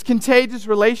 It's contagious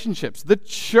relationships. The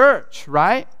church,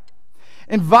 right?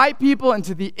 Invite people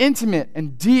into the intimate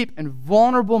and deep and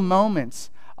vulnerable moments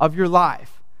of your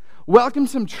life. Welcome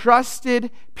some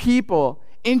trusted people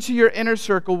into your inner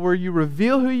circle where you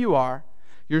reveal who you are,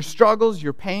 your struggles,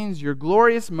 your pains, your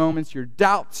glorious moments, your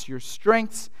doubts, your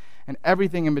strengths, and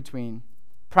everything in between.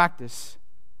 Practice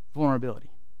vulnerability.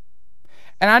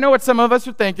 And I know what some of us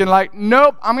are thinking, like,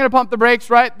 nope, I'm going to pump the brakes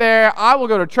right there. I will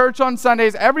go to church on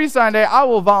Sundays. Every Sunday, I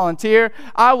will volunteer.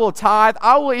 I will tithe.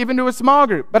 I will even do a small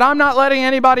group. But I'm not letting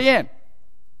anybody in.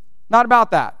 Not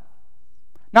about that.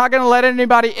 Not going to let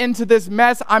anybody into this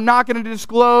mess. I'm not going to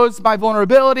disclose my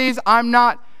vulnerabilities. I'm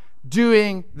not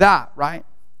doing that, right?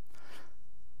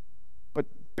 But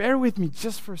bear with me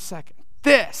just for a second.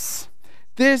 This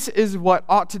this is what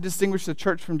ought to distinguish the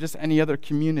church from just any other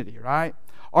community, right?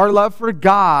 Our love for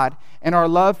God and our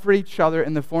love for each other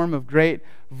in the form of great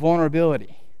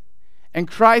vulnerability. And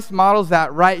Christ models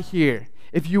that right here.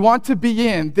 If you want to be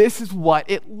in, this is what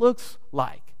it looks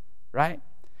like, right?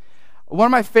 One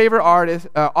of my favorite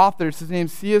authors, his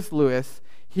name's C.S. Lewis,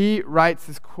 he writes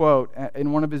this quote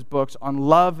in one of his books on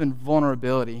love and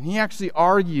vulnerability. And he actually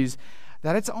argues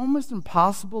that it's almost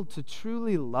impossible to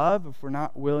truly love if we're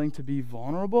not willing to be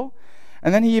vulnerable.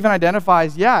 And then he even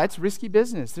identifies, it's risky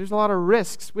business. There's a lot of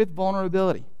risks with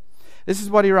vulnerability. This is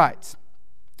what he writes.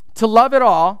 To love at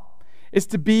all is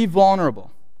to be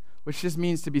vulnerable, which just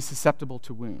means to be susceptible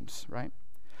to wounds, right?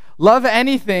 Love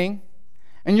anything,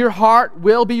 and your heart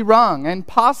will be wrung and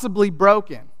possibly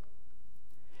broken.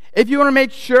 If you want to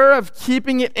make sure of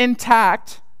keeping it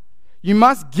intact, you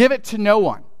must give it to no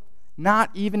one, not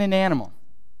even an animal.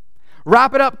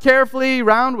 Wrap it up carefully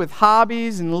around with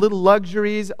hobbies and little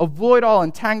luxuries. Avoid all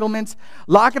entanglements.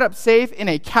 Lock it up safe in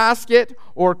a casket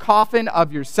or coffin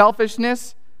of your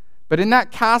selfishness. But in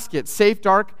that casket, safe,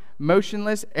 dark,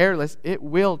 motionless, airless, it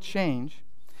will change.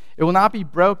 It will not be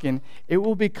broken. It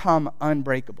will become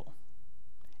unbreakable,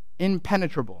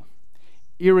 impenetrable,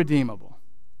 irredeemable.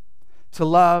 To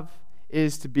love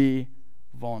is to be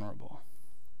vulnerable.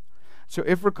 So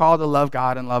if we're called to love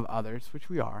God and love others, which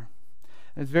we are,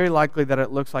 it's very likely that it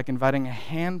looks like inviting a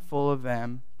handful of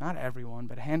them, not everyone,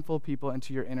 but a handful of people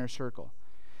into your inner circle.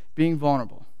 Being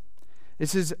vulnerable.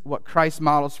 This is what Christ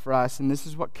models for us, and this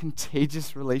is what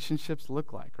contagious relationships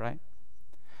look like, right?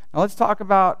 Now let's talk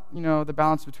about, the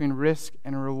balance between risk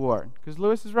and reward. Because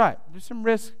Lewis is right. There's some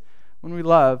risk when we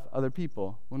love other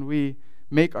people, when we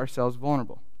make ourselves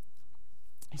vulnerable.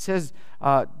 He says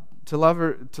to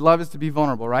love is to be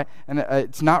vulnerable, right? And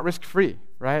it's not risk-free,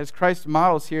 right? As Christ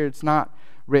models here, it's not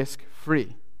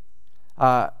risk-free.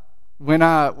 When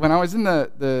I was in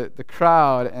the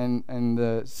crowd and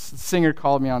the singer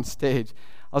called me on stage,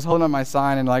 I was holding up my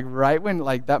sign, and right when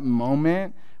that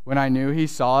moment when I knew he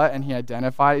saw it and he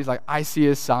identified it, he's like, I see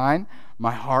his sign,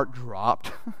 my heart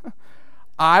dropped.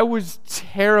 I was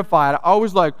terrified. I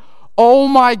was like, oh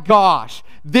my gosh,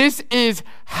 this is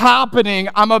happening.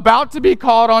 I'm about to be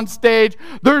called on stage.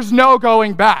 There's no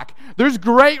going back. There's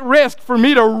great risk for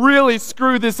me to really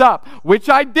screw this up, which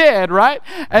I did, right?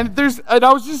 And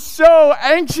I was just so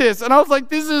anxious, and I was like,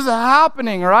 this is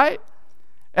happening, right?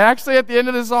 And actually, at the end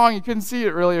of the song, you couldn't see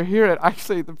it really or hear it.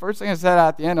 Actually, the first thing I said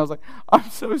at the end, I was like, I'm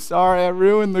so sorry, I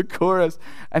ruined the chorus.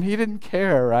 And he didn't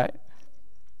care, right?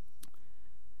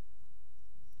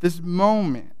 This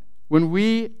moment, when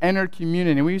we enter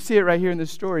community, and we see it right here in the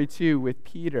story too with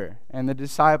Peter and the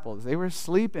disciples. They were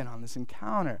sleeping on this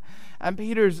encounter. And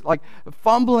Peter's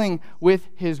fumbling with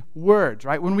his words,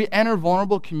 right? When we enter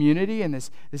vulnerable community in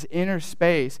this inner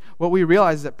space, what we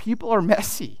realize is that people are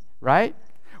messy, right?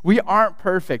 We aren't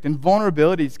perfect, and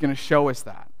vulnerability is going to show us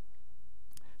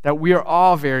that we are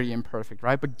all very imperfect,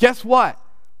 right? But guess what?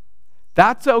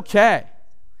 That's okay.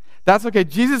 That's okay.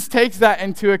 Jesus takes that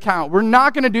into account. We're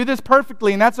not going to do this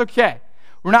perfectly, and that's okay.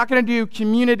 We're not going to do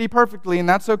community perfectly, and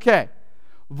that's okay.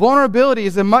 Vulnerability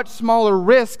is a much smaller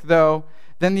risk, though,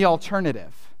 than the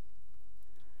alternative.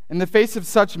 In the face of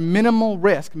such minimal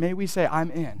risk, may we say,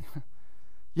 I'm in.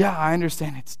 Yeah, I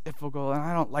understand it's difficult, and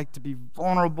I don't like to be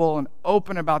vulnerable and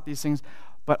open about these things,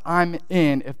 but I'm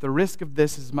in if the risk of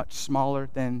this is much smaller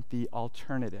than the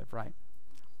alternative, right?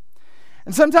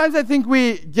 And sometimes I think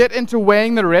we get into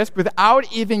weighing the risk without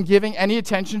even giving any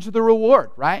attention to the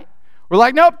reward, right? We're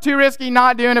like, nope, too risky,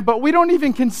 not doing it, but we don't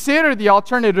even consider the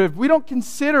alternative. We don't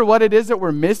consider what it is that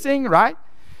we're missing, right?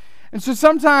 And so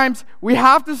sometimes we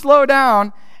have to slow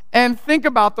down and think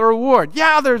about the reward.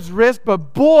 Yeah, there's risk,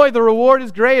 but boy, the reward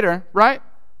is greater, right?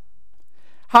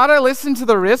 Had I listened to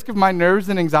the risk of my nerves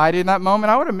and anxiety in that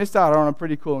moment, I would have missed out on a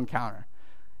pretty cool encounter.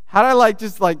 Had I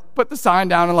just put the sign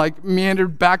down and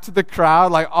meandered back to the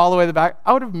crowd, all the way to the back,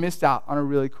 I would have missed out on a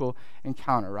really cool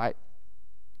encounter, right?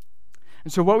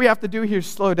 And so what we have to do here is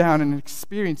slow down and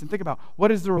experience and think about,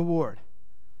 what is the reward?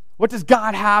 What does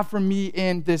God have for me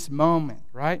in this moment,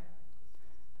 right?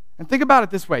 And think about it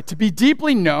this way. To be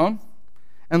deeply known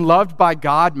and loved by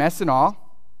God, mess and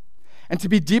all, and to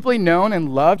be deeply known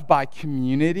and loved by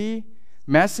community,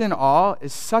 mess and all,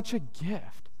 is such a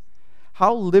gift.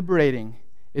 How liberating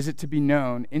is it to be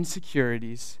known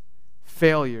insecurities,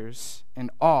 failures, and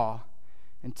awe,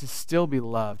 and to still be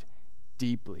loved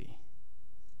deeply?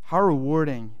 How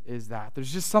rewarding is that?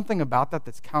 There's just something about that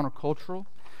that's countercultural,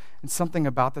 and something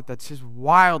about that that's just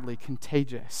wildly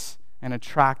contagious and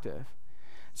attractive.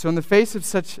 So in the face of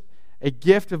such a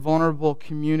gift of vulnerable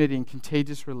community and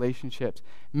contagious relationships,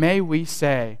 may we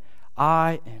say,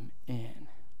 I am in.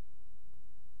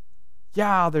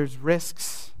 Yeah, there's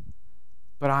risks,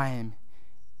 but I am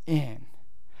in.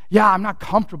 Yeah, I'm not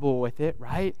comfortable with it,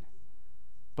 right?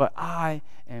 But I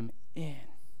am in.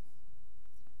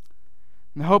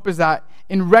 And the hope is that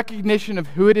in recognition of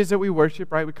who it is that we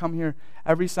worship, right? We come here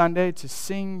every Sunday to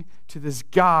sing to this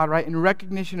God, right? In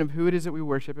recognition of who it is that we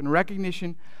worship, in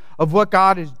recognition of what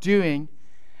God is doing,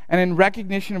 and in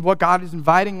recognition of what God is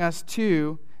inviting us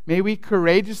to, may we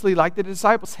courageously, like the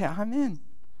disciples, say, I'm in.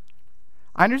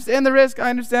 I understand the risk. I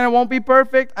understand it won't be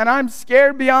perfect, and I'm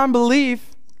scared beyond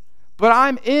belief, but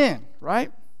I'm in,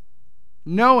 right?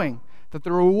 Knowing that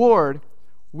the reward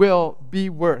will be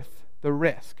worth the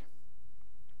risk.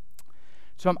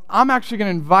 So I'm actually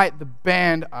going to invite the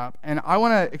band up, and I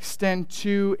want to extend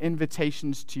 2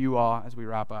 invitations to you all as we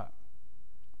wrap up.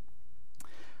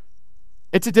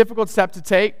 It's a difficult step to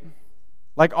take.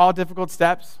 Like all difficult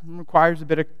steps, it requires a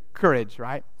bit of courage,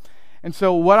 right? And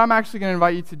so what I'm actually going to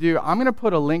invite you to do, I'm going to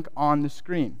put a link on the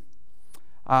screen.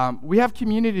 We have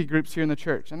community groups here in the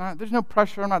church, and there's no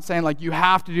pressure. I'm not saying like you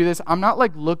have to do this. I'm not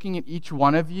like looking at each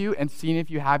one of you and seeing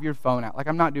if you have your phone out. Like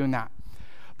I'm not doing that.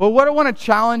 But what I want to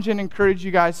challenge and encourage you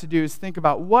guys to do is think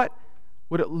about what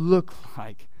would it look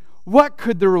like? What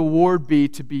could the reward be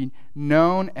to be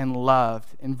known and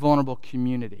loved in vulnerable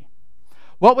community?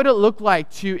 What would it look like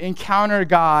to encounter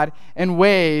God in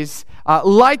ways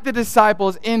like the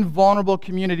disciples in vulnerable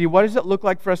community? What does it look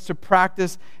like for us to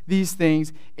practice these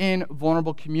things in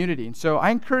vulnerable community? And so I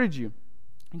encourage you.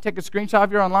 You can take a screenshot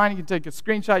if you're online. You can take a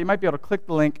screenshot. You might be able to click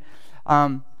the link.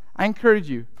 I encourage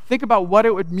you. Think about what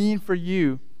it would mean for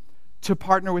you to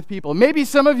partner with people. Maybe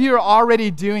some of you are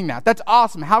already doing that. That's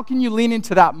awesome. How can you lean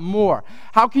into that more?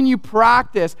 How can you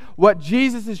practice what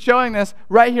Jesus is showing us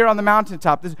right here on the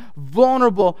mountaintop, this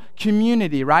vulnerable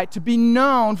community, right? To be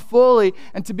known fully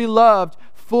and to be loved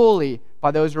fully by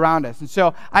those around us. And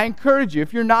so I encourage you,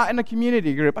 if you're not in a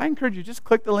community group, I encourage you, just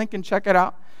click the link and check it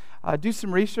out. Do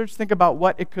some research. Think about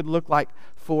what it could look like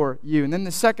for you. And then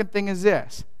the second thing is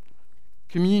this,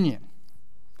 communion.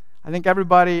 I think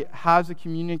everybody has a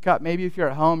communion cup. Maybe if you're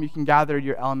at home, you can gather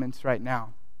your elements right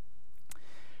now.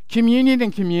 Communion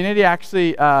and community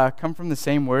actually come from the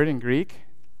same word in Greek.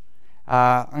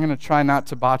 I'm going to try not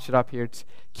to botch it up here. It's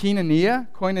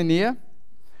koinonia,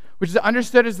 which is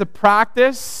understood as the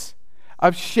practice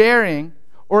of sharing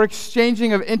or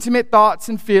exchanging of intimate thoughts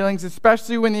and feelings,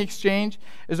 especially when the exchange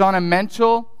is on a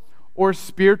mental or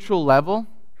spiritual level.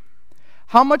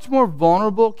 How much more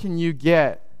vulnerable can you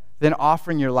get than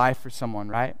offering your life for someone,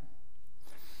 right?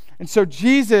 And so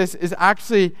Jesus is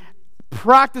actually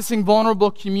practicing vulnerable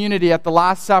community at the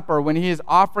Last Supper when he is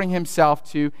offering himself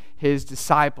to his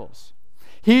disciples.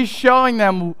 He's showing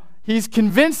them, he's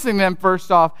convincing them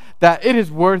first off that it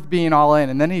is worth being all in,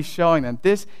 and then he's showing them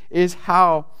this is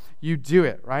how you do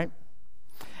it, right?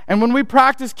 And when we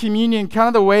practice communion, kind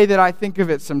of the way that I think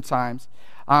of it sometimes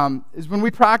is when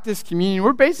we practice communion,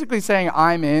 we're basically saying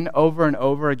I'm in over and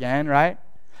over again, right?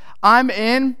 I'm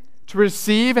in to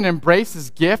receive and embrace this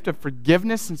gift of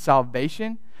forgiveness and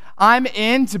salvation. I'm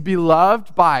in to be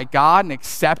loved by God and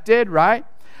accepted, right?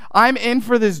 I'm in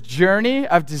for this journey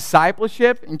of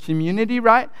discipleship and community,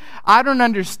 right? I don't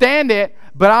understand it,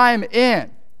 but I'm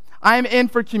in. I'm in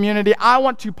for community. I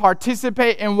want to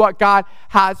participate in what God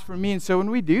has for me. And so when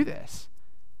we do this,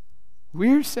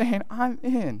 we're saying, I'm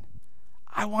in.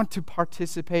 I want to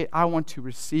participate. I want to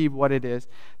receive what it is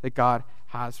that God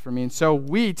has for me. And so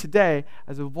we today,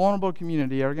 as a vulnerable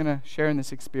community, are going to share in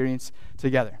this experience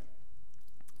together.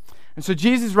 And so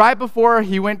Jesus, right before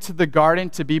he went to the garden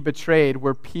to be betrayed,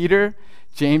 where Peter,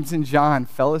 James, and John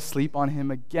fell asleep on him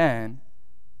again,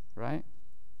 right?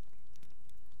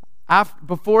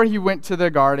 Before he went to the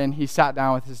garden, he sat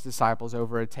down with his disciples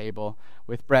over a table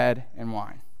with bread and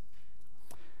wine.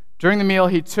 During the meal,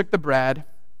 he took the bread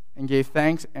and gave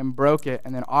thanks and broke it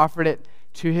and then offered it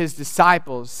to his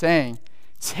disciples, saying,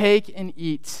 "Take and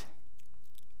eat.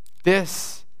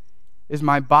 This is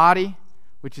my body,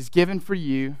 which is given for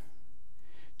you.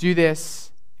 Do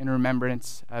this in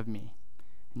remembrance of me."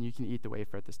 And you can eat the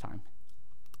wafer at this time.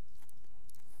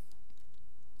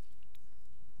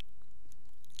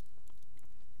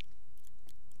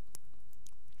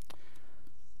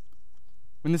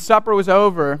 When the supper was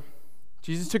over,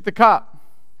 Jesus took the cup.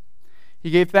 He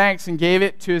gave thanks and gave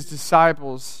it to his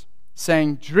disciples,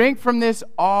 saying, "Drink from this,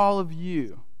 all of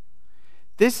you.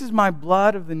 This is my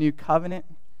blood of the new covenant,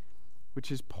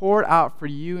 which is poured out for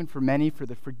you and for many for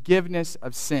the forgiveness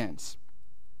of sins.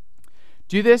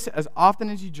 Do this as often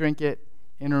as you drink it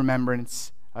in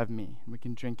remembrance of me." And we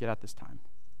can drink it at this time.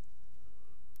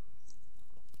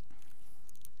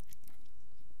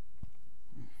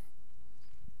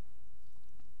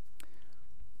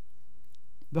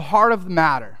 The heart of the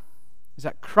matter is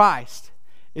that Christ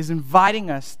is inviting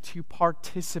us to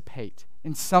participate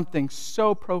in something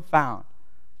so profound.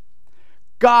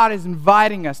 God is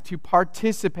inviting us to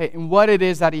participate in what it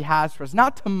is that He has for us.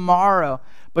 Not tomorrow,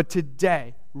 but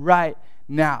today, right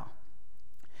now.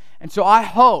 And so I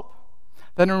hope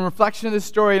that in reflection of this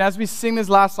story, and as we sing this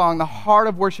last song, the heart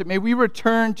of worship, may we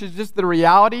return to just the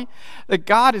reality that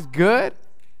God is good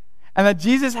and that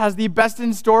Jesus has the best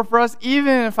in store for us,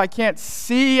 even if I can't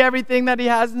see everything that He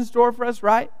has in store for us,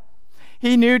 right?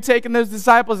 He knew taking those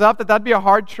disciples up, that'd be a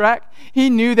hard trek. He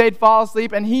knew they'd fall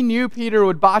asleep, and He knew Peter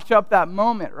would botch up that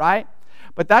moment, right?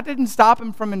 But that didn't stop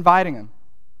Him from inviting them.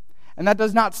 And that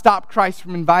does not stop Christ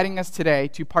from inviting us today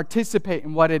to participate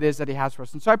in what it is that He has for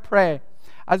us. And so I pray,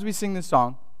 as we sing this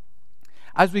song,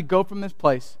 as we go from this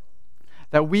place,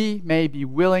 that we may be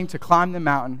willing to climb the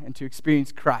mountain and to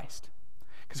experience Christ.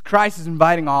 Because Christ is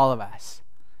inviting all of us.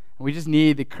 And we just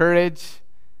need the courage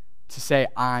to say,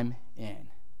 I'm in.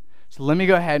 So let me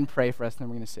go ahead and pray for us, and then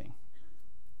we're going to sing.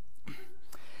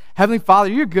 Heavenly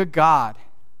Father, you're a good God.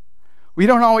 We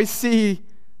don't always see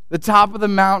the top of the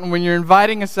mountain when you're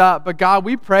inviting us up, but God,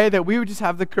 we pray that we would just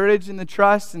have the courage and the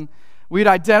trust, and we'd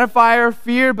identify our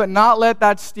fear, but not let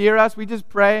that steer us. We just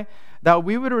pray that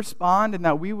we would respond and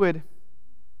that we would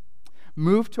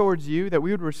move towards you, that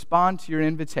we would respond to your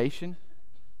invitation.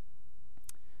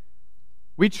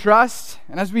 We trust,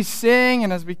 and as we sing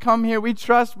and as we come here, we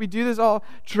trust, we do this all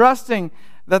trusting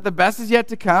that the best is yet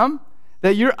to come,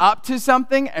 that you're up to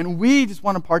something, and we just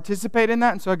want to participate in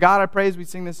that. And so, God, I pray as we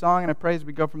sing this song, and I pray as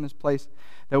we go from this place,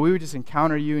 that we would just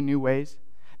encounter you in new ways,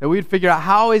 that we would figure out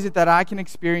how is it that I can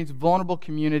experience vulnerable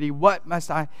community, what must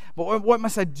I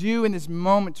do in this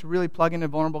moment to really plug into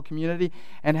vulnerable community,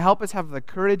 and help us have the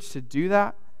courage to do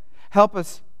that, help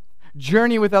us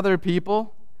journey with other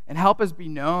people, and help us be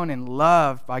known and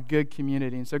loved by good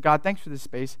community. And so, God, thanks for this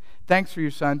space. Thanks for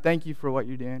your Son. Thank you for what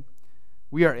you're doing.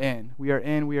 We are in. We are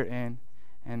in. We are in.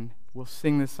 And we'll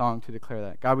sing this song to declare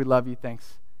that. God, we love you.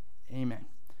 Thanks. Amen.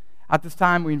 At this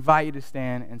time, we invite you to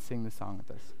stand and sing this song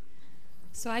with us.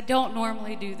 So I don't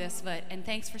normally do this, and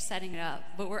thanks for setting it up,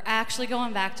 but we're actually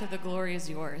going back to The Glory Is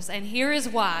Yours. And here is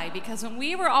why. Because when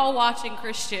we were all watching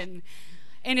Christian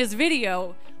in his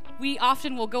video, we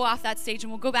often will go off that stage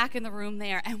and we'll go back in the room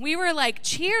there, and we were like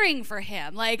cheering for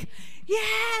him, like,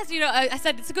 yes, I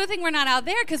said, it's a good thing we're not out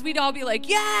there, because we'd all be like,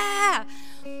 yeah.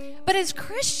 But as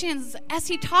Christians, as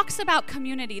he talks about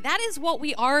community, that is what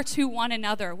we are to one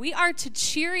another. We are to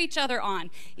cheer each other on,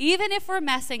 even if we're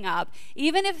messing up,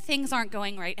 even if things aren't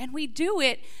going right. And we do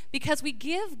it because we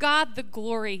give God the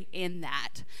glory in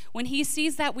that. When he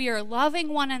sees that we are loving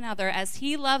one another as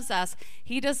he loves us,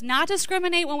 he does not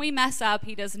discriminate when we mess up.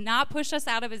 He does not push us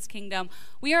out of his kingdom.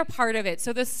 We are part of it.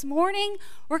 So this morning,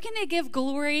 we're going to give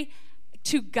glory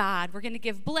to God. We're going to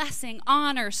give blessing,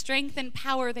 honor, strength, and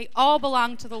power. They all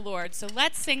belong to the Lord. So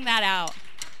let's sing that out.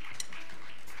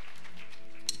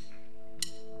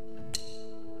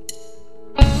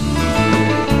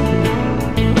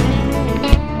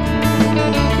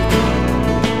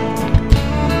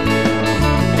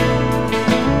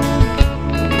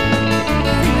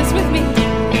 Sing this with me.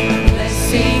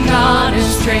 Blessing, honor,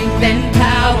 strength, and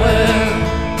power.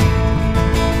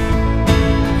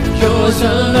 Yours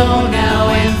alone now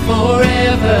and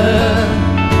forever.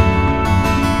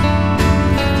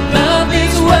 Love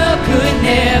this world could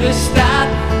never stop.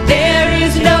 There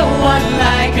is no one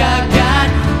like our God.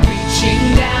 Reaching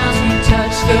down to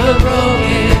touch the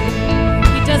broken.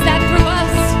 He does that through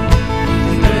us.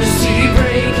 Mercy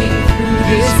breaking through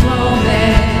this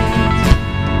moment.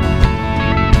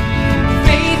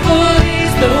 Faithful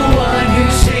is the one who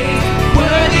saves.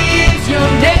 Worthy is your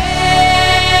name.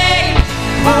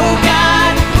 Oh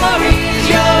God, glory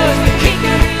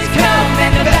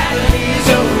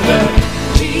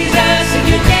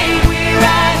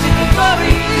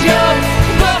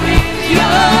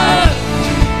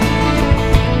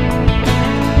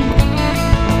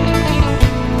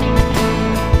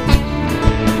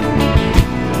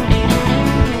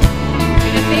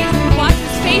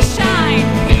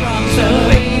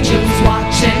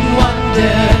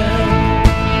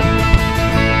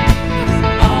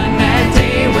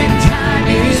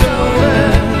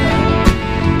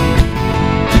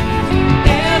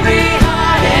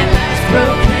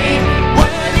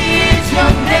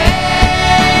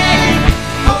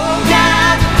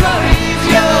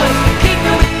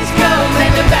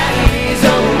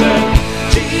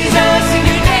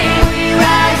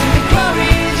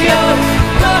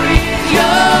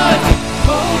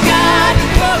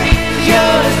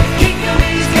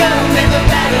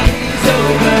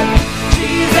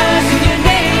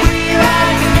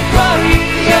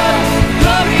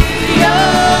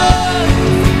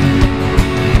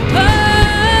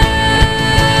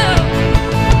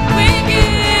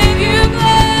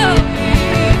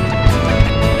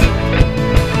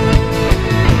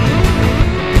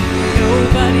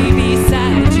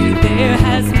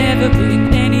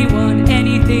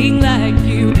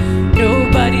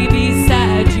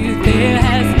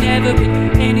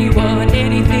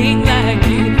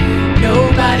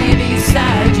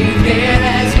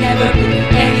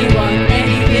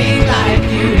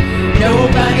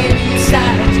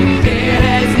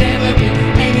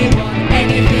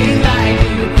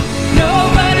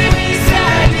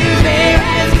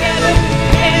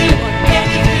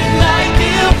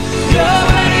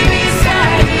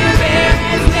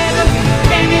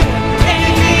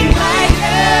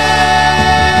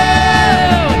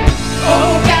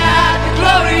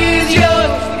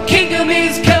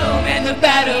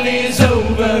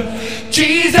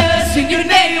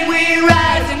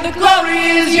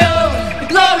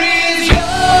glory is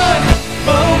yours.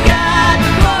 Oh God,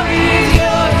 the glory is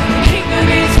yours. The kingdom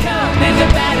is come and the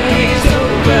battle is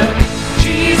over.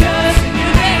 Jesus, in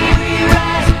your name we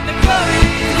rise. The glory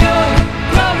is yours.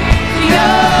 Glory is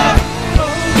yours.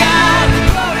 Oh God, the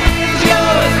glory is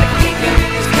yours. The kingdom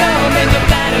is come and the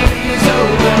battle is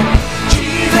over.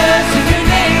 Jesus, in your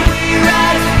name we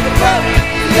rise. The glory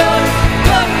is yours.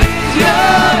 Glory is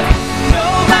yours.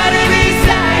 Nobody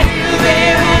beside you.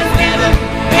 There has never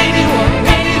anyone,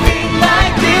 anything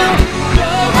like you.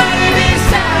 Nobody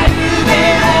beside you.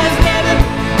 There has never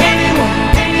anyone,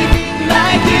 anything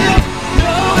like you.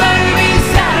 Nobody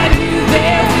beside you.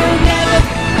 There will never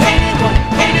anyone,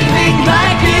 anything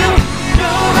like you.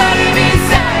 Nobody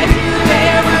beside you.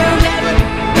 There will never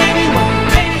anyone,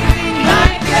 anything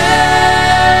like you.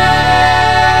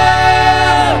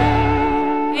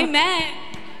 Amen.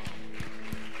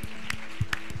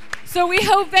 So we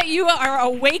hope that you are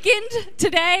awakened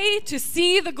today to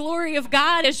see the glory of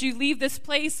God as you leave this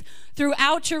place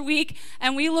throughout your week,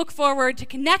 and we look forward to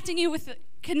connecting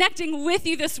with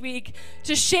you this week,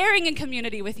 to sharing in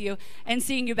community with you, and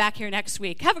seeing you back here next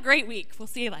week. Have a great week. We'll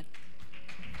see you then.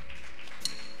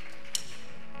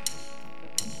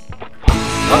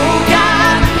 Oh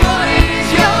God, the glory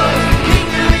is yours. The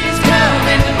kingdom is come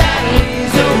and the battle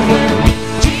is over.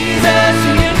 Jesus,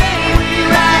 in your name we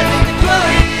rise. The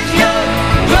glory is yours.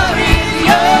 Glory is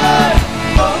yours.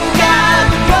 Oh God,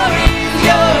 the glory is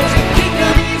yours. The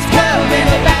kingdom is come and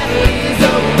the battle is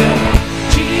over.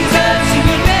 Jesus, in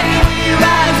your name we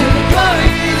rise. The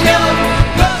glory is yours.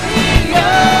 Glory is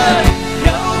yours.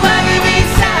 Nobody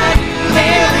beside you.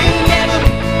 There ain't never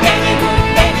anyone,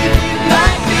 anything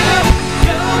like you.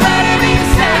 Nobody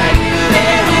beside you.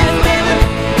 There has never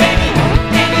anyone,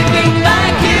 anything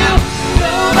like you.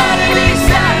 Nobody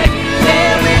beside you.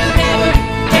 There will never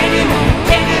anyone,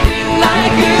 anything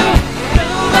like you.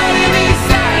 Nobody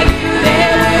beside you.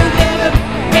 There will never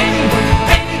anyone,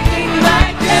 anything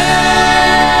like you.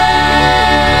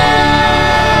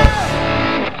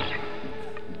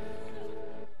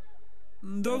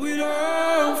 Though it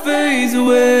all fades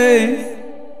away,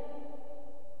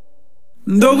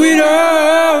 though it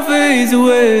all fades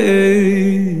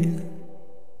away,